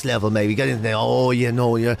 Next level maybe. Get in there,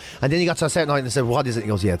 and then he got to a certain height and they said, what is it? He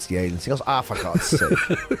goes, it's the aliens. He goes, for God's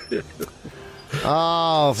sake.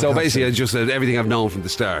 Oh, so basically, I just said everything I've known from the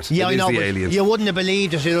start. Yeah, I know. The aliens. You wouldn't have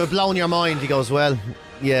believed it. It would have blown your mind. He goes, well,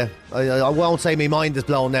 yeah. I won't say my mind is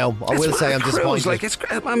blown now. I will say I'm disappointed. Like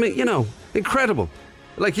incredible.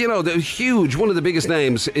 Like, the huge, one of the biggest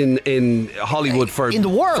names in Hollywood in the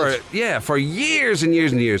world. For years and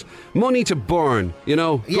years and years. Money to burn.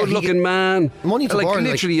 Good-looking man. Money to burn. Like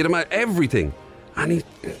literally, you'd imagine everything. And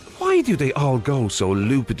why do they all go so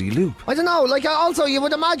loopity-loop? I don't know. Like, also, you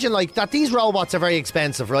would imagine, like, that these robots are very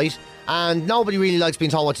expensive, right? And nobody really likes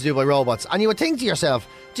being told what to do by robots. And you would think to yourself,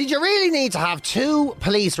 did you really need to have 2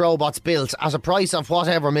 police robots built at a price of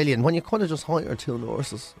whatever million when you could have just hired 2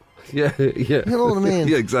 nurses? Yeah. You know what I mean?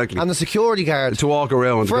 Yeah, exactly. And the security guard. To walk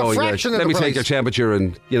around for going, a fraction of let the me price. Take your temperature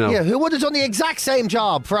and, Yeah, who would have done the exact same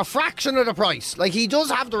job for a fraction of the price. Like, he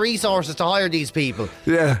does have the resources to hire these people.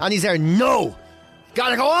 Yeah. And he's there, no!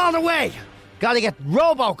 Gotta go all the way! Gotta get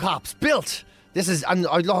RoboCops built! This is, and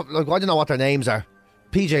I don't know what their names are.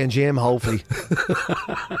 PJ and Jim, hopefully.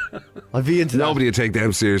 I'd be into Nobody would take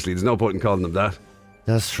them seriously. There's no point in calling them that.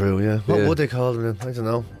 That's true, yeah. What would they call them? I don't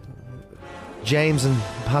know. James and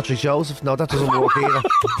Patrick Joseph? No, that doesn't work either.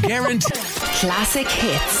 Guaranteed. Classic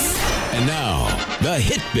hits. And now, the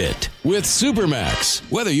Hit Bit with Supermax.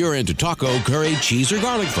 Whether you're into taco, curry, cheese, or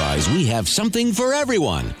garlic fries, we have something for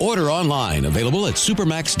everyone. Order online. Available at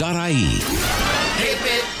supermax.ie. Hit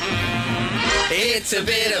Bit. It's a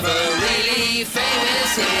bit of a really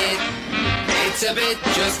famous hit. It's a bit,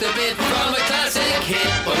 just a bit from a classic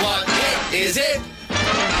hit. But what hit is it?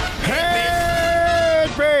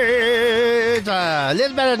 A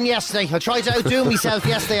little better than yesterday. I tried to outdo myself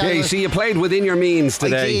yesterday. Yeah, you see, you played within your means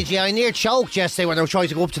today. I did, yeah. I near choked yesterday when I was trying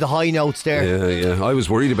to go up to the high notes there. Yeah. I was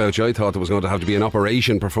worried about you. I thought there was going to have to be an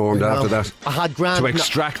operation performed after that. I had grand... To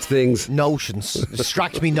extract things. Notions.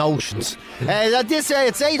 Extract me notions.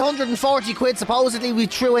 It's 840 quid. Supposedly we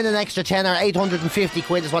threw in an extra tenner. 850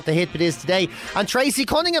 quid is what the hit bit is today. And Tracy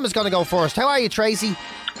Cunningham is going to go first. How are you, Tracy?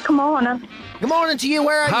 Good morning. Good morning to you.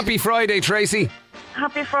 Where are you? Happy Friday, Tracy.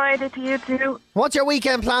 Happy Friday to you too. What's your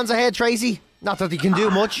weekend plans ahead, Tracy? Not that you can do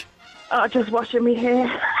much. Just washing me hair.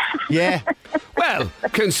 Yeah. Well,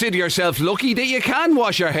 consider yourself lucky that you can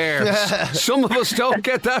wash your hair. Some of us don't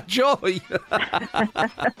get that joy.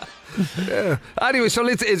 Yeah. Anyway, so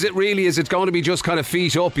is it going to be just kind of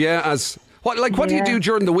feet up, yeah? What do you do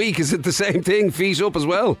during the week? Is it the same thing, feet up as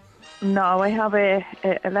well? No, I have a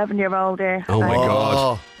 11-year-old there. Oh my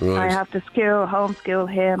God. Right. I have to homeschool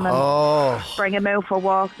him and bring him out for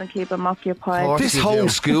walks and keep him occupied. This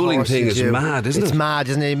homeschooling thing is mad, isn't it? It's mad,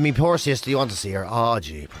 isn't it? Me poor sister, you want to see her. Oh,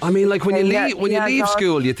 gee. I mean, like when you leave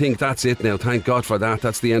school, you think that's it now. Thank God for that.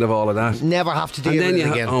 That's the end of all of that. Never have to deal with it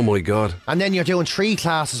again. Oh my God. And then you're doing 3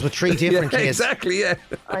 classes with 3 different kids. Exactly, yeah.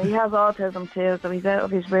 He has autism too, so he's out of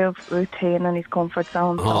his real routine and his comfort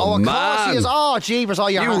zone. Oh, of course he is. Oh, jeepers.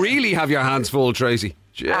 You really have your hands full, Tracy.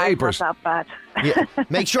 Jeepers. Not that bad. Yeah.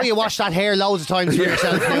 Make sure you wash that hair loads of times for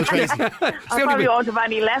yourself now, Tracy. I probably won't have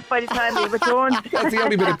any left by the time he returns. That's the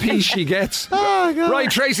only bit of peace she gets. Oh, God. Right,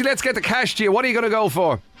 Tracy, let's get the cash to you. What are you going to go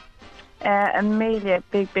for? Amelia,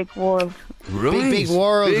 big world. Right. Big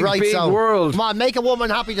world, big world. Come on, make a woman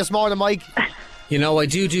happy this morning, Mike. You know, I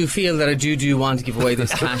do feel that I do want to give away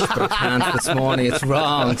this cash, but I can't this morning. It's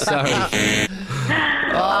wrong. Sorry.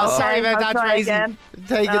 Sorry about that, Tracy. Again.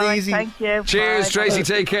 Take it easy. Thank you. Cheers, Bye. Tracy.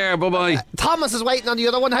 Take care. Bye-bye. Thomas is waiting on the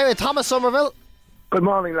other one. How are you, Thomas Somerville? Good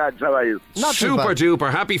morning, lads. How are you? Not too Super bad.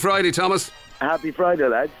 duper. Happy Friday, Thomas. Happy Friday,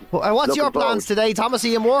 lads. What's Looking your plans today, Thomas? Are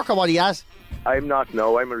you in work or what are you at? I'm not,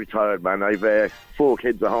 no. I'm a retired man. I've 4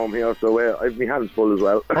 kids at home here, so I've my hands full as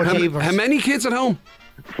well. How many kids at home?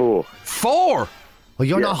 4. 4? Well,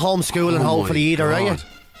 you're not homeschooling, hopefully, either, are you?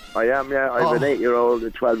 I am, yeah. I have an 8-year-old,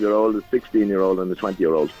 a 12-year-old, a 16-year-old, and a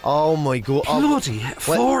 20-year-old. Oh, my God. Bloody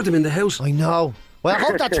 4 of them in the house. I know. Well, I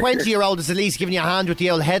hope that 20-year-old is at least giving you a hand with the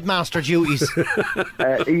old headmaster duties.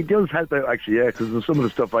 He does help out, actually, yeah, because there's some of the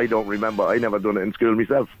stuff I don't remember. I never done it in school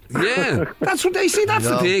myself. Yeah, that's what they see. That's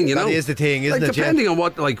the thing, you know. That is the thing, isn't it? Depending on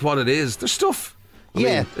what it is, there's stuff. I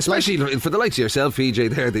mean, especially for the likes of yourself,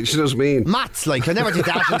 PJ. There, you know what I mean. Maths, I never did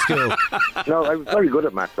that in school. No, I was very good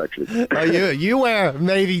at maths, actually. Oh, you were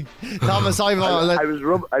maybe, Thomas. I was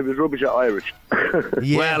rubbish at Irish.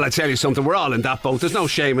 Yeah. Well, I tell you something. We're all in that boat. There's no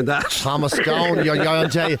shame in that. Thomas Scone, I'll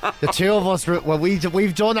tell you, the two of us. Well,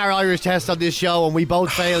 we've done our Irish test on this show, and we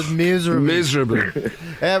both failed miserably.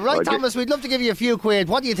 Right, Thomas. We'd love to give you a few quid.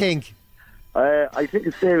 What do you think? I think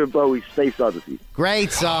it's David Bowie's Space Odyssey.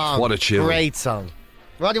 Great song. What a tune. Great song.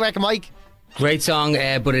 What do you reckon, Mike? Great song,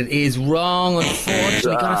 but it is wrong,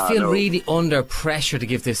 unfortunately. I feel really under pressure to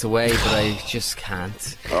give this away, but I just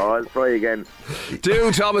can't. Oh, I'll try again.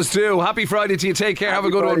 Do, Thomas, do. Happy Friday to you. Take care. Have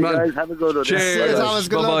a good one, man. Guys. Have a good one. Cheers. Thomas.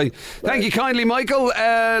 Good Bye-bye. luck. Thank you kindly, Michael.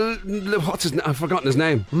 What's his name? I've forgotten his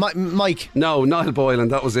name. Mike. No, Niall Boylan.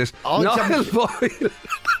 That was it. Oh, Niall Boylan.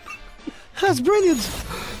 That's brilliant.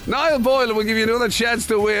 Niall Boylan will give you another chance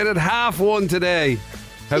to win at 1:30 today.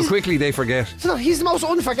 How quickly they forget. He's the most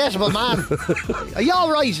unforgettable man. Are you all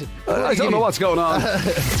right? I don't know what's going on.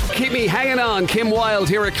 Keep me hanging on. Kim Wilde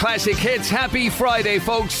here at Classic Hits. Happy Friday,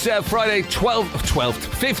 folks. Friday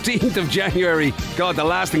 15th of January. God, the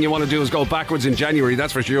last thing you want to do is go backwards in January,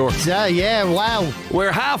 that's for sure. Yeah, wow.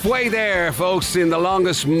 We're halfway there, folks, in the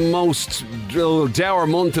longest, most dour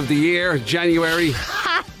month of the year, January.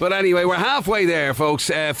 But anyway, we're halfway there, folks.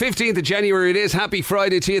 15th of January it is. Happy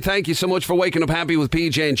Friday to you. Thank you so much for waking up happy with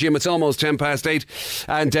PJ and Jim. It's almost 8:10.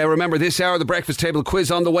 And remember, this hour, the breakfast table quiz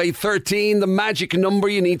on the way. 13, the magic number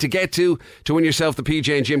you need to get to win yourself the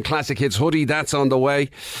PJ and Jim Classic Hits hoodie. That's on the way.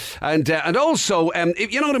 And also,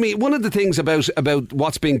 you know what I mean? One of the things about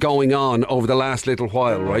what's been going on over the last little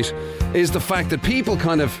while, right, is the fact that people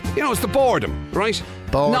kind of, it's the boredom, right?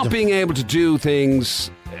 Not being able to do things,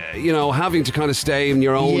 having to kind of stay in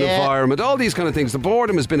your own environment, all these kind of things. The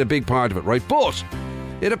boredom has been a big part of it, right? But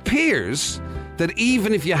it appears that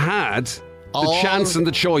even if you had the chance and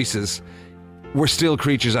the choices, we're still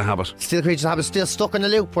creatures of habit. Still stuck in a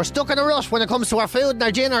loop. We're stuck in a rut when it comes to our food and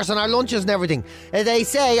our dinners and our lunches and everything. They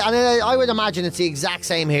say, and I would imagine it's the exact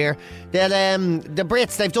same here, that the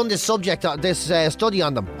Brits, they've done this study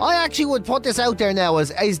on them. I actually would put this out there now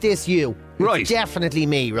as, is this you? Right. It's definitely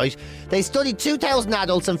me, right? They studied 2,000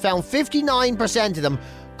 adults and found 59% of them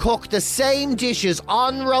cook the same dishes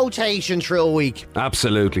on rotation through a week.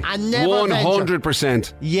 Absolutely. And never 100%.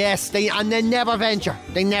 venture. Yes, they never venture.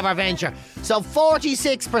 They never venture. So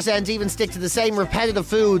 46% even stick to the same repetitive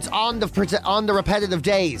foods on the repetitive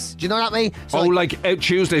days. Do you know what I mean? So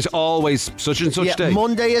Tuesday's always such and such day.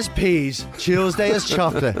 Monday is peas. Tuesday is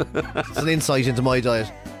chocolate. It's an insight into my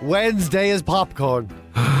diet. Wednesday is popcorn.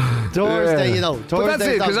 Thursday, Thursday. But that's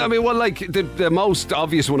it, because the most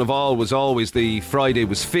obvious one of all was always the Friday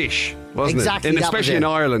was fish, wasn't exactly, it? And especially in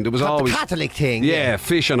Ireland, it was always the Catholic thing. Yeah,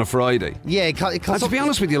 fish on a Friday. Yeah, and to be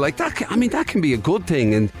honest with you, that can be a good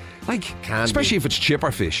thing, and especially if it's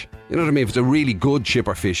chipper fish. You know what I mean? If it's a really good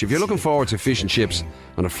chipper fish, if you're looking forward to fish and chips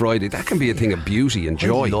on a Friday, that can be a thing of beauty and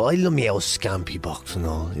joy. I love me old scampi box and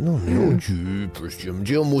all. Jeepers, Jim.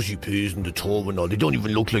 Do you know mushy peas in the tub and all? They don't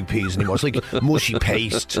even look like peas anymore. It's like mushy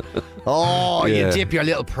paste. Oh, you dip your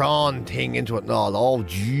little prawn thing into it and all. Oh,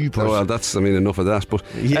 jeepers. Well, that's, enough of that. But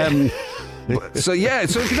so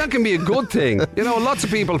that can be a good thing. Lots of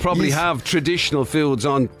people probably have traditional foods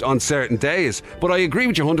on certain days, but I agree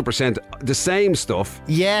with you 100%. The same stuff.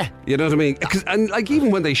 Yeah. You know what I mean? And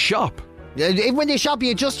even when they shop. When they shop,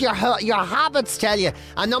 you just your habits tell you,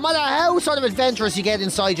 and no matter how sort of adventurous you get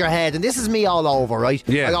inside your head, and this is me all over, right?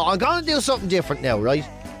 Yeah. I'm going to do something different now, right?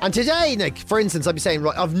 And today, Nick, for instance, I'd be saying,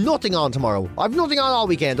 right, I've nothing on tomorrow. I've nothing on all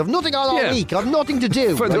weekend. I've nothing on all week. I've nothing to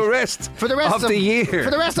do. For the rest of the year. For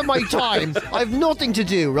the rest of my time, I've nothing to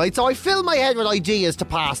do, right? So I fill my head with ideas to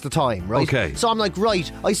pass the time, right? Okay. So I'm like,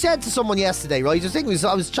 right, I said to someone yesterday, right,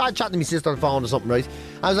 I was chatting to my sister on the phone or something, right?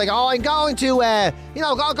 I was like, I'm going to, I think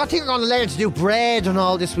I'm going to learn to do bread and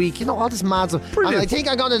all this week. All this mad stuff. And I think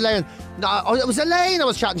I'm going to learn. No, it was Elaine I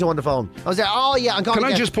was chatting to on the phone. I was like, I'm going to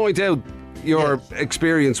Can I just point out your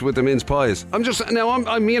experience with the mince pies? I'm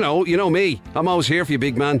me. I'm always here for you,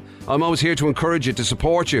 big man. I'm always here to encourage you, to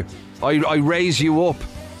support you. I raise you up.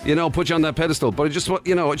 Put you on that pedestal. But I just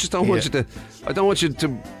don't want you to. I don't want you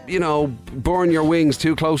to, burn your wings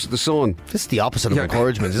too close to the sun. This is the opposite of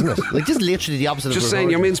encouragement, isn't it? This is literally the opposite. Just saying,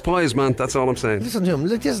 your mince pies, man. That's all I'm saying. Listen to him.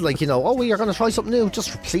 This is like, you're going to try something new.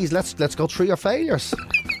 Just please, let's go through your failures.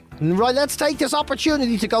 Right, let's take this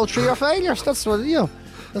opportunity to go through your failures. That's what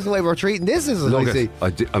That's the way we're treating this, isn't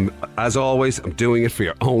it? As always, I'm doing it for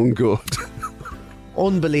your own good.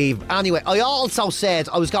 Unbelievable. Anyway, I also said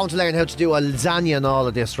I was going to learn how to do a lasagna and all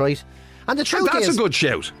of this, right? And the truth is... That's a good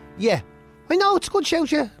shout. Yeah. I know, it's a good shout,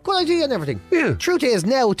 yeah. Good idea and everything. Yeah. Truth is,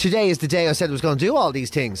 today is the day I said I was going to do all these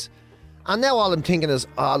things. And now all I'm thinking is,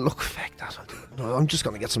 look, feck that. I'm just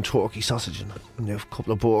going to get some turkey sausage and a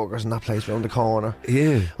couple of burgers in that place around the corner.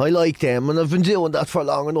 Yeah. I like them, and I've been doing that for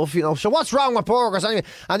long enough, So what's wrong with burgers anyway?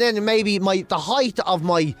 And then maybe the height of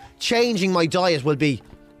my changing my diet will be,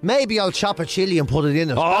 maybe I'll chop a chili and put it in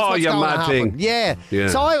it. Oh, you mad thing. Yeah.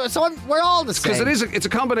 So we're all the same. Because it's a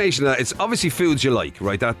combination of that. It's obviously foods you like,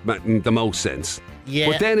 right? That makes the most sense. Yeah.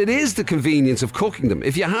 But then it is the convenience of cooking them.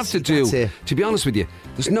 If you have to be honest with you,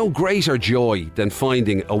 there's no greater joy than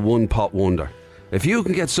finding a one-pot wonder. If you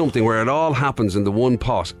can get something where it all happens in the one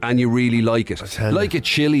pot and you really like it, like a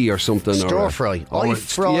chili or something, stir fry. I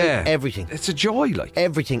fry everything. It's a joy, like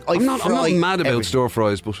everything. I'm not mad about stir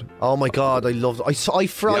fries, but oh my god, I love them. I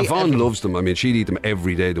fry. Yeah, Yvonne loves them. I mean, she'd eat them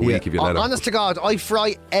every day of the week if you let her. Honest to God, I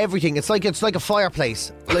fry everything. It's like a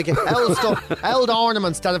fireplace, like old stuff, old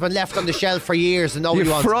ornaments that have been left on the shelf for years and nobody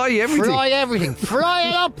wants. Fry everything. Fry everything. Fry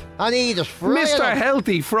it up and eat it. Mr.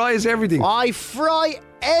 Healthy fries everything. I fry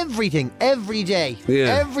everything every day.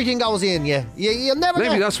 Yeah. Everything goes in. You'll never.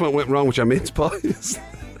 Maybe that's what went wrong with your mince pies.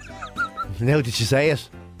 Now did you say it?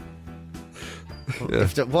 Yeah.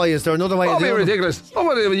 Why is there another way to do it? Ridiculous. Oh,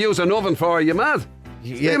 what do you use an oven for? Are you mad?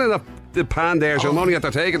 Yeah. the pan there, so I'm only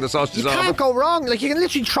after taking the sausages You off. can't go wrong. Like, you can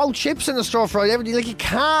literally throw chips in the stir fry, everything. Like, you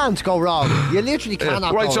can't go wrong. You literally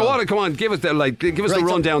cannot. Right, go so wrong. what? Come on, give us the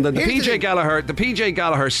rundown. Then the PJ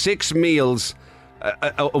Gallagher 6 meals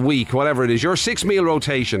a week, whatever it is. Your 6 meal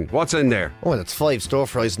rotation. What's in there? Well, it's 5 stir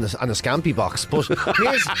fries and a scampi box. But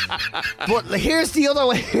here's the other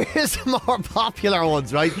way. Here's the more popular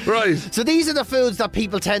ones, right? Right. So these are the foods that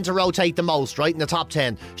people tend to rotate the most, right? In the top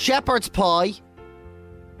 10: shepherd's pie.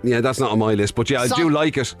 Yeah, that's not on my list, but yeah, I do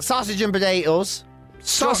like it. Sausage and potatoes.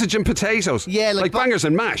 Sausage and potatoes. Yeah, like bangers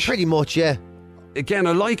and mash. Pretty much, yeah. Again,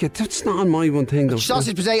 I like it. That's not on my one thing, though.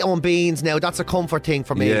 Sausage, potato and beans now, that's a comfort thing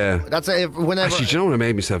for me. Yeah. That's whenever... Actually, do you know what I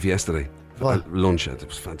made myself yesterday? What? At lunch. It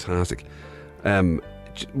was fantastic.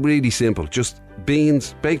 Really simple. Just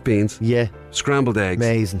beans, baked beans. Yeah. Scrambled eggs.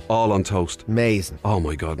 Amazing. All on toast. Amazing. Oh,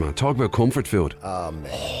 my God, man. Talk about comfort food. I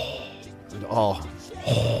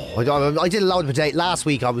did a load of potatoes. Last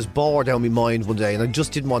week I was bored out of my mind one day and I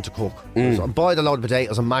just didn't want to cook. So I boiled a load of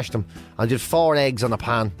potatoes and mashed them. I did 4 eggs on a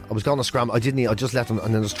pan. I was going to scramble. I didn't eat. I just left them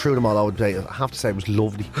and then just threw them all over the potatoes. I have to say it was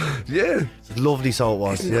lovely. Yeah. Lovely, so it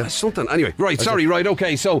was. Yeah. Something. Anyway, right,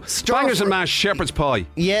 okay. So, bangers and mash, shepherd's pie.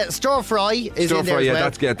 Yeah, stir fry is in there as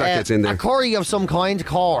well. That gets in there. A curry of some kind, of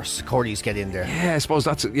course. Curries get in there. Yeah, I suppose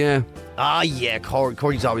that's it, yeah. Ah, yeah,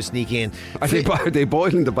 curries always sneak in. Are they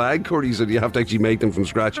boil in the bag curries, or do you have to actually make them from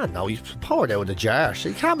scratch? I don't know, you pour it out of the jar. So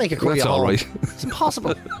you can't make a curry That's at home. all right. It's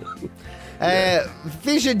impossible.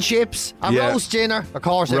 Fish and chips, a roast dinner. Of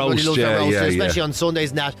course, everybody loves a roast, especially on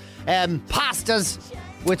Sundays and that. Pastas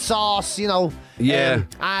with sauce, you know. Yeah.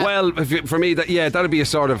 Well, for me, that'd be a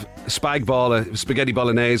sort of spag ball, spaghetti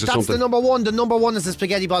bolognese or something. That's the number one. The number one is the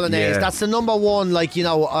spaghetti bolognese. Yeah. That's the number one, like, you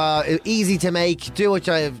know, easy to make. Do it.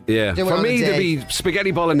 For me, there'd be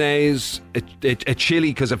spaghetti bolognese, a chili,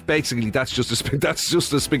 because basically that's just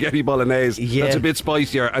a spaghetti bolognese. Yeah. That's a bit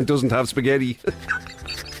spicier and doesn't have spaghetti.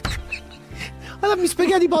 I'll have my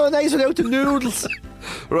spaghetti bolognese without the noodles.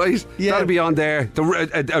 Right? Yeah. That'll be on there.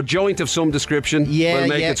 A joint of some description will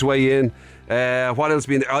make its way in. What else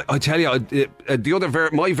be in there? I tell you,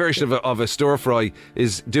 my version of a stir fry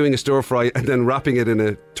is doing a stir fry and then wrapping it in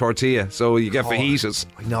a tortilla, so you get fajitas.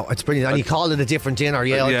 I know, it's brilliant. And you call it a different dinner.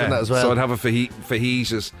 Yeah, I've done that as well. So I'd have a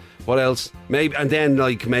fajitas. What else?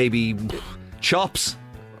 Maybe chops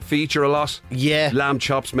feature a lot. Yeah. Lamb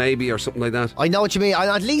chops maybe, or something like that. I know what you mean.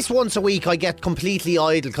 At least once a week I get completely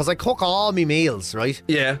idle because I cook all my meals, right?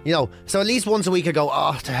 Yeah. You know, so at least once a week I go,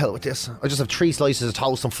 to hell with this. I just have 3 slices of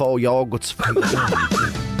toast and 4 yogurts.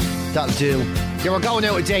 That'll do. Yeah, we're going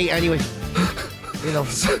out a date anyway. You know.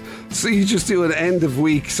 So you just do an end of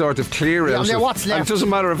week sort of clear out. Yeah, what's left? And it doesn't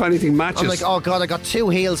matter if anything matches. I'm like, oh God, I got 2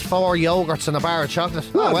 heels, 4 yogurts and a bar of chocolate.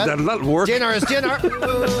 Oh, well. That'll work. Dinner is dinner.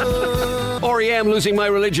 REM, Losing My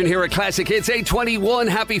Religion here at Classic Hits 8:21.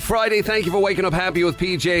 Happy Friday. Thank you for waking up happy with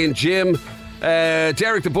PJ and Jim.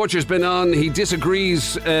 Derek the Butcher's been on. He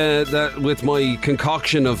disagrees with my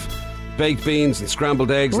concoction of baked beans and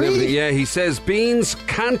scrambled eggs and everything. Yeah, he says beans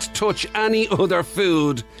can't touch any other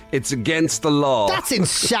food. It's against the law. That's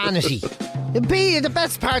insanity. The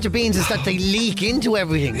best part of beans is that they leak into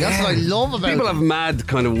everything. That's what I love about People them. have mad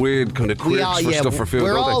kind of weird kind of quirks for stuff for food.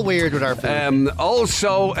 We're don't all they? weird with our food.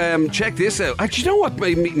 Also, check this out. Actually, you know what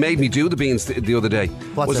made me do the beans the other day?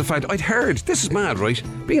 What's the fact I'd heard, this is mad, right?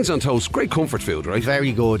 Beans on toast, great comfort food, right?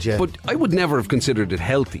 Very good, yeah. But I would never have considered it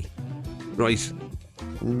healthy, right?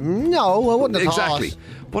 No, I wouldn't have Exactly. thought.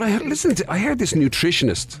 But I heard this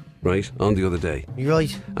nutritionist, right, on the other day. You're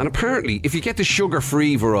right. And apparently, if you get the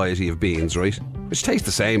sugar-free variety of beans, right, which tastes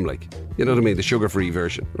the same, like, you know what I mean, the sugar-free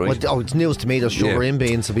version, right? Well, it's news to me. There's sugar in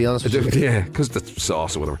beans, to be honest with you. Yeah, because the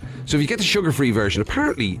sauce or whatever. So if you get the sugar-free version,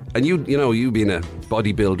 apparently, and you being a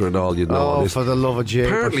bodybuilder and all, you know. Oh, this, for the love of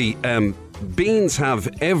Jesus. Apparently, beans have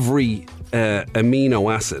every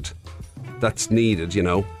amino acid that's needed, you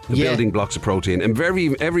know, the building blocks of protein, and every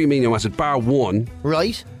amino acid bar one.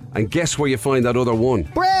 Right. And guess where you find that other one?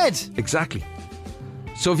 Bread. Exactly.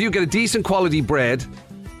 So if you get a decent quality bread,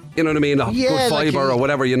 you know what I mean, good fibre or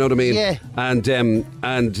whatever, you know what I mean,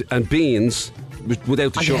 and beans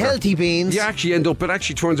without the and sugar, healthy beans, you actually end up. It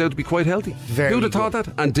actually turns out to be quite healthy. Very Who'd have thought that?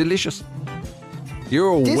 And delicious.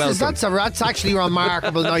 You're welcome. That's actually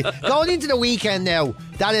remarkable. Now, going into the weekend now,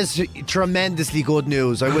 that is tremendously good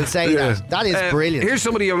news. I will say that. That is brilliant. Here's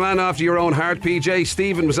somebody, a man after your own heart, PJ.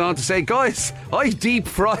 Stephen was on to say, guys, I deep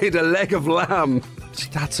fried a leg of lamb.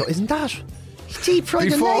 Isn't that? Deep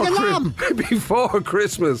fried a leg of lamb? Before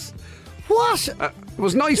Christmas. What? It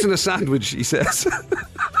was nice in a sandwich, he says.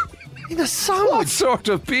 In a sandwich? What sort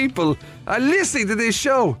of people are listening to this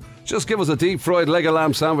show? Just give us a deep fried leg of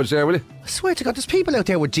lamb sandwich there, will you? I swear to God, there's people out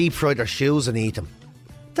there with deep fried their shoes and eat them.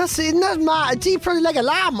 Isn't that mad? A deep fried leg of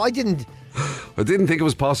lamb. I didn't think it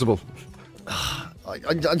was possible. I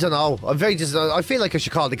don't know. I feel like I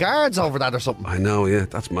should call the guards over that or something. I know, yeah,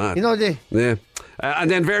 that's mad. You know Yeah.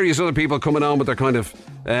 And then various other people coming on with their kind of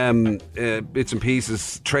bits and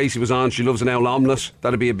pieces. Tracy was on. She loves an owl omelette.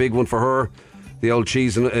 That'd be a big one for her. The old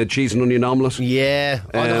cheese and onion omelette. Yeah.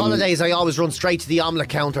 On the holidays, I always run straight to the omelette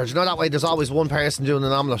counter. Do you know that way? There's always one person doing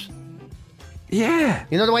an omelette. Yeah.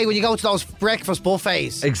 You know the way when you go to those breakfast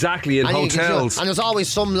buffets? Exactly, in hotels. And there's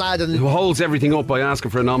always some lad who holds everything up by asking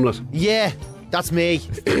for an omelette. Yeah, that's me.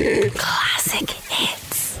 Classic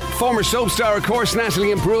hits. Former soap star, of course,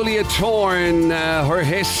 Natalie Imbruglia, torn her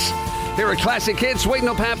hiss. Here are Classic Hits. Waking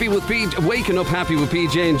up happy with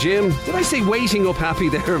PJ and Jim. Did I say waiting up happy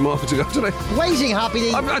there a moment ago? Did I? Waiting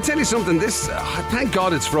happy. I'll tell you something. Thank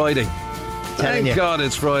God it's Friday. Thank God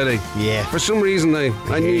it's Friday. Yeah. For some reason,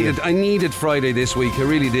 I needed Friday this week. I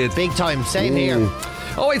really did. Big time. Same here.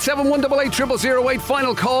 087 188 0008.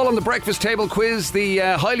 Final call on the breakfast table quiz. The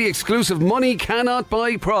highly exclusive Money Cannot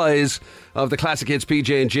Buy prize of the Classic Hits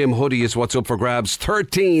PJ and Jim hoodie is what's up for grabs.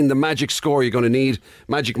 13, the magic score you're going to need.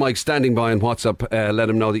 Magic Mike standing by on WhatsApp. Let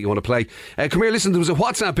him know that you want to play. Come here, listen, there was a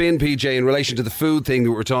WhatsApp in, PJ, in relation to the food thing that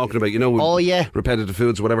we were talking about. You know, repetitive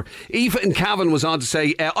foods or whatever. Eva and Cavan was on to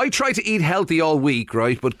say, I try to eat healthy all week,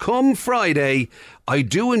 right? But come Friday, I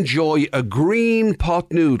do enjoy a green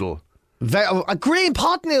pot noodle. A green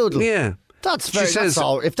pot noodle? Yeah.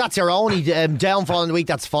 If that's your only downfall in the week,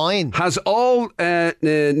 that's fine. Has all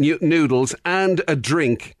noodles and a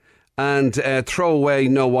drink and throw away,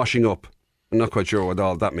 no washing up. I'm not quite sure what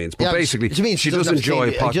all that means. But basically, she does enjoy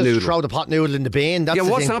a pot noodle. Just throw the pot noodle in the bin. That's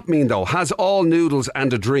what's that mean though? Has all noodles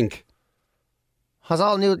and a drink. Has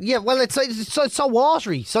all noodles? Yeah, well, it's so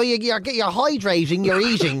watery. So you're hydrating, you're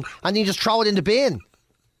eating, and you just throw it in the bin.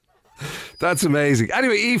 That's amazing.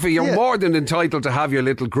 Anyway, Aoife, you're more than entitled to have your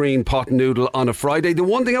little green pot noodle on a Friday. The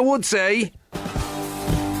one thing I would say,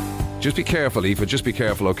 just be careful, Aoife, just be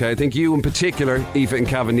careful, okay? I think you in particular, Aoife and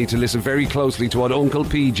Cavan, need to listen very closely to what Uncle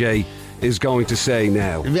PJ is going to say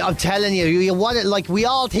now. I'm telling you, we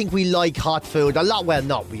all think we like hot food.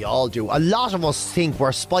 We all do. A lot of us think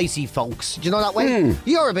we're spicy folks. Do you know that way?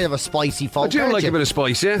 You're a bit of a spicy folk. I do like a bit of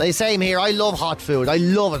spice, yeah. The same here. I love hot food. I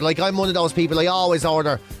love it. Like, I'm one of those people, I always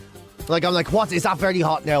order. Like, I'm like, what? Is that very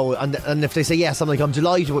hot now? And if they say yes, I'm like, I'm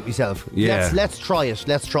delighted with myself. Yeah. Let's try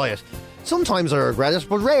it. Sometimes I regret it,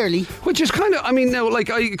 but rarely. Which is kind of, I mean, no, like,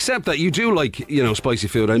 I accept that you do like, spicy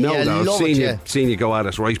food. I know that. I've seen you go at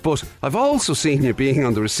it, right? But I've also seen you being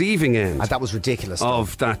on the receiving end. That was ridiculous.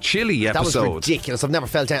 Of that chili episode. That was ridiculous. I've never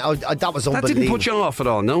felt that. That was unbelievable. That didn't put you off at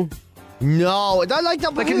all, no? No, I like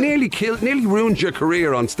that. Like, it nearly ruined your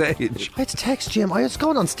career on stage. I had to text Jim. I was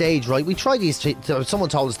going on stage, right? We tried these. Someone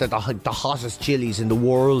told us they're the hottest chilies in the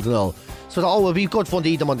world and all. So it would be good fun to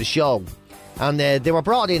eat them on the show. And they were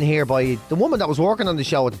brought in here by the woman that was working on the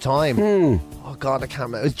show at the time. Oh God, I can't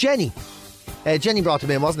remember. It was Jenny. Jenny brought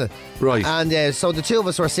them in, wasn't it? Right. And so the two of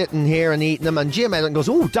us were sitting here and eating them, and Jim ate it and goes,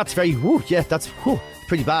 "Oh, that's that's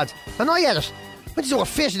pretty bad." And I ate it. I just got a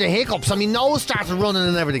fit of the hiccups. I mean, nose started running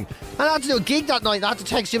and everything. And I had to do a gig that night. I had to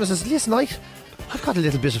text Jim and says, "Listen, I've got a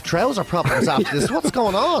little bit of trouser problems after this. What's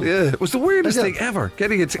going on?" Yeah, it was the weirdest thing ever.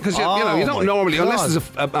 Getting it, because you don't normally, unless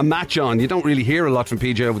there's a match on, you don't really hear a lot from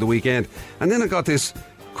PJ over the weekend. And then I got this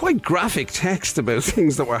quite graphic text about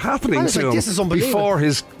things that were happening to him this is unbelievable.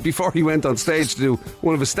 before he went on stage to do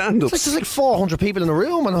one of his stand-ups. There's like 400 people in the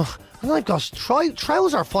room, and I've got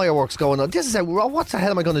trouser fireworks going on. This is what the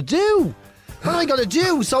hell am I going to do? What am I going to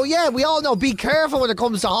do? So yeah, we all know, be careful when it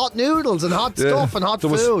comes to hot noodles and hot stuff and hot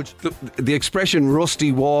food. The expression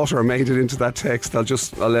rusty water made it into that text.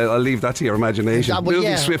 I'll leave that to your imagination.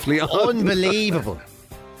 Moving swiftly on. Unbelievable.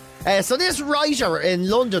 So this writer in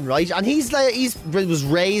London, right, and he's was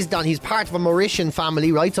raised on, he's part of a Mauritian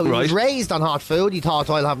family, right, so he was raised on hot food. He thought,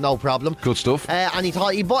 I'll have no problem. Good stuff. And he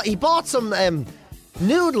thought he bought some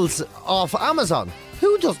noodles off Amazon.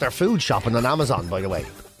 Who does their food shopping on Amazon, by the way?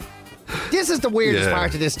 This is the weirdest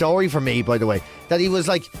part of this story for me, by the way, that he was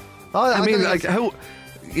like, I mean, like, how,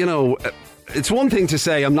 it's one thing to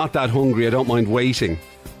say, I'm not that hungry, I don't mind waiting.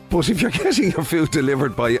 But if you're getting your food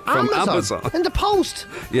delivered from Amazon in the post,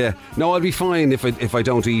 no, I'll be fine if I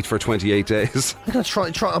don't eat for 28 days. I'm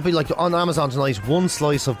gonna try. I'll be like, on Amazon tonight, 1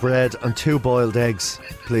 slice of bread and 2 boiled eggs,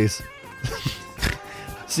 please.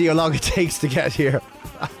 See how long it takes to get here.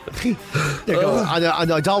 And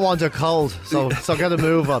I don't want it cold, so gotta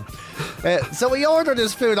move on. So we ordered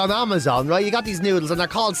this food on Amazon, right? You got these noodles, and they're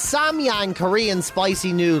called Samyang Korean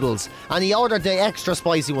spicy noodles, and he ordered the extra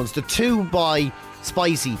spicy ones, the 2x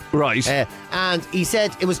spicy, right? And he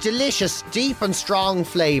said it was delicious, deep and strong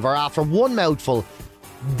flavour after one mouthful.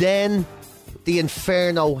 Then the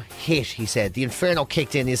inferno hit, he said. The inferno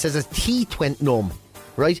kicked in. He says his teeth went numb.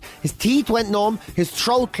 Right? His teeth went numb, his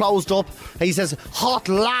throat closed up, and he says hot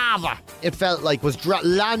lava, it felt like, was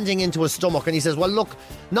landing into his stomach. And he says, well, look,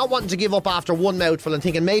 not wanting to give up after one mouthful and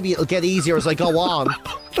thinking maybe it'll get easier as I go on.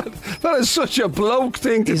 That is such a bloke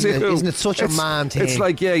thing to do. Isn't it such a man thing? It's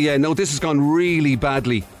like, no, this has gone really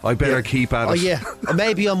badly. I better keep at it. Oh, yeah.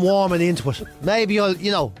 Maybe I'm warming into it. Maybe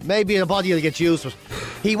maybe the body will get used to it.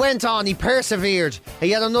 He went on, he persevered.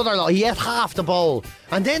 He had another, he ate half the bowl.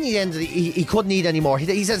 And then he couldn't eat anymore.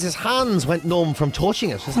 He says his hands went numb from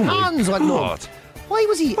touching it. His hands went numb. Why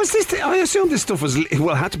was he... What's this? I assume this stuff was...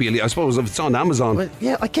 Well, it had to be, I suppose, if it's on Amazon. Well,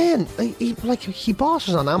 yeah, again, he bought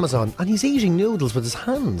it on Amazon and he's eating noodles with his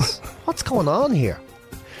hands. What's going on here?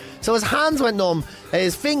 So his hands went numb,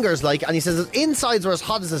 his fingers, and he says his insides were as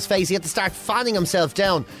hot as his face. He had to start fanning himself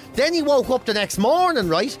down. Then he woke up the next morning,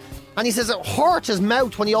 right? And he says it hurt his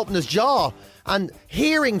mouth when he opened his jaw. And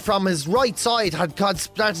hearing from his right side had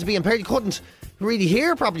started to be impaired. He couldn't really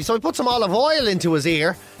hear properly. So he put some olive oil into his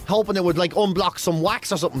ear, hoping it would unblock some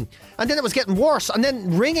wax or something. And then it was getting worse. And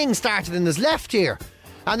then ringing started in his left ear.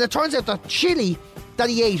 And it turns out the chili that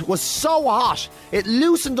he ate was so hot, it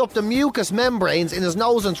loosened up the mucous membranes in his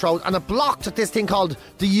nose and throat, and it blocked this thing called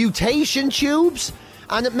the eustachian tubes,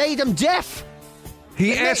 and it made him deaf.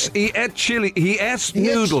 He ate chili. He ate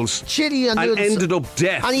noodles. Chili and noodles, ended up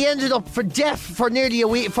deaf. And he ended up deaf for nearly a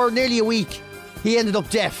week. He ended up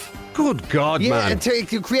deaf. Good God, man! And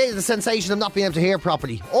to create the sensation of not being able to hear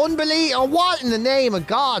properly. Unbelievable! What in the name of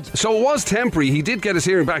God? So it was temporary. He did get his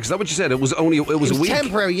hearing back. Is that what you said? It was a week.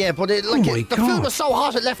 Temporary, yeah. But the food was so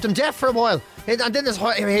hot it left him deaf for a while, and then his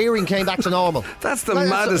hearing came back to normal. That's the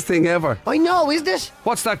maddest thing ever. I know, isn't it?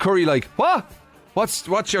 What's that curry like? What?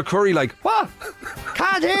 What's your curry like? What?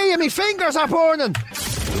 Can't hear you. My fingers are burning.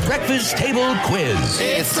 Breakfast Table Quiz.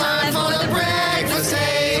 It's time for the Breakfast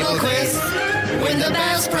Table Quiz. Win the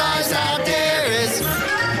best prize out there is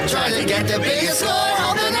trying to get the biggest score.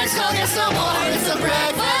 Hope the next call gets some more. It's the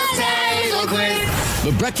Breakfast Table Quiz.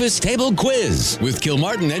 The Breakfast Table Quiz with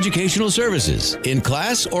Kilmartin Educational Services. In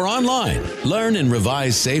class or online. Learn and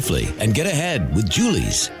revise safely and get ahead with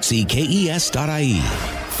Julie's. See KES.ie.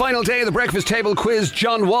 Final day of the Breakfast Table Quiz.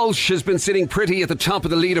 John Walsh has been sitting pretty at the top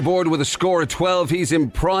of the leaderboard with a score of 12. He's in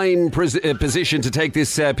prime position to take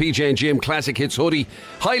this PJ and Jim Classic Hits hoodie.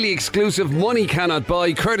 Highly exclusive, money cannot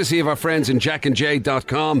buy, courtesy of our friends in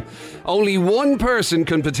jackandjay.com. Only one person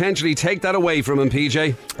can potentially take that away from him,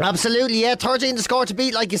 PJ. Absolutely, yeah. 13 the score to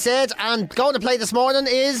beat, like you said. And going to play this morning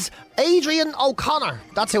is Adrian O'Connor.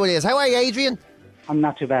 That's who it is. How are you, Adrian? I'm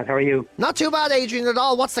not too bad. How are you? Not too bad, Adrian, at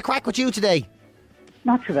all. What's the crack with you today?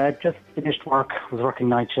 Not too bad. Just finished work. Was working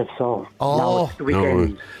night shift, so now it's the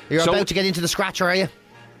weekend. You're about to get into the scratcher, are you?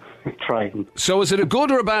 Trying. So is it a good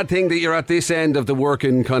or a bad thing that you're at this end of the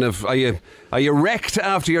working kind of... Are you wrecked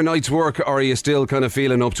after your night's work, or are you still kind of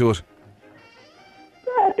feeling up to it?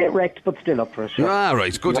 A bit wrecked, but still up for it. Sure. Ah,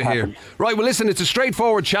 right. Good to hear. Right, well, listen, it's a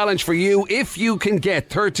straightforward challenge for you. If you can get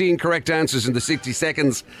 13 correct answers in the 60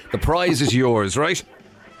 seconds, the prize is yours, right?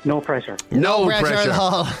 No pressure. No pressure at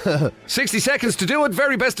all. 60 seconds to do it.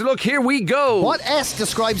 Very best of luck. Here we go. What S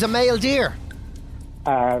describes a male deer?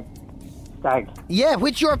 Stag. Yeah,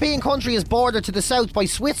 which European country is bordered to the south by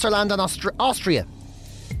Switzerland and Austria?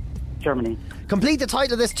 Germany. Complete the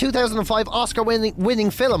title of this 2005 Oscar-winning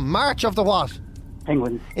film, March of the what?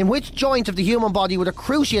 Penguins. In which joint of the human body would a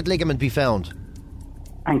cruciate ligament be found?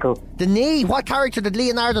 Ankle. The knee. What character did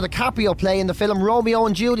Leonardo DiCaprio play in the film Romeo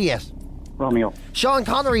and Juliet? Romeo. Sean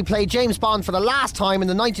Connery played James Bond for the last time in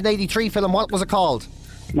the 1983 film. What was it called?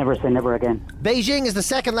 Never Say Never Again. Beijing is the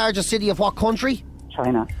second largest city of what country?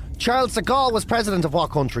 China. Charles de Gaulle was president of what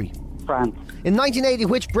country? France. In 1980,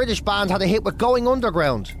 which British band had a hit with Going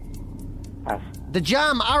Underground? Pass. The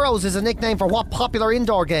Jam Arrows is a nickname for what popular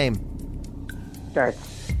indoor game?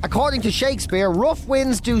 Darts. According to Shakespeare, rough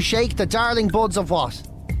winds do shake the darling buds of what?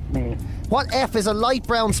 May. What F is a light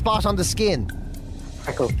brown spot on the skin?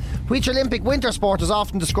 Freckle. Which Olympic winter sport is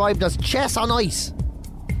often described as chess on ice?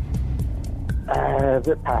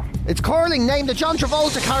 Pass. It's curling. Name the John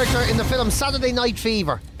Travolta character in the film Saturday Night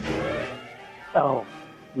Fever. Oh,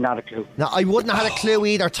 not a clue. No, I wouldn't have had a clue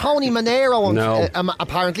either. Tony Manero, no.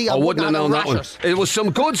 Apparently. I wouldn't have known that one. It was some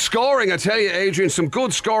good scoring, I tell you, Adrian. Some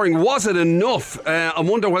good scoring. Was it enough? I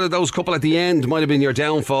wonder whether those couple at the end might have been your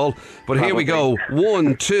downfall. But Probably. Here we go.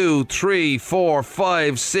 1, 2, 3, 4,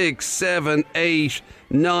 5, 6, 7, 8,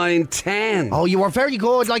 9, 10. Oh, you were very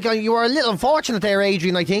good. You were a little unfortunate there,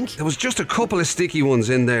 Adrian, I think. There was just a couple of sticky ones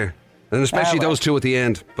in there. And especially those two at the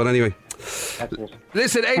end. But anyway. That's it.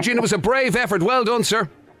 Listen, Adrian, it was a brave effort. Well done, sir.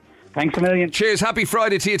 Thanks a million. Cheers. Happy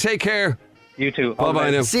Friday to you. Take care. You too.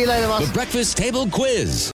 Bye-bye now. See you later, boss. The Breakfast Table Quiz.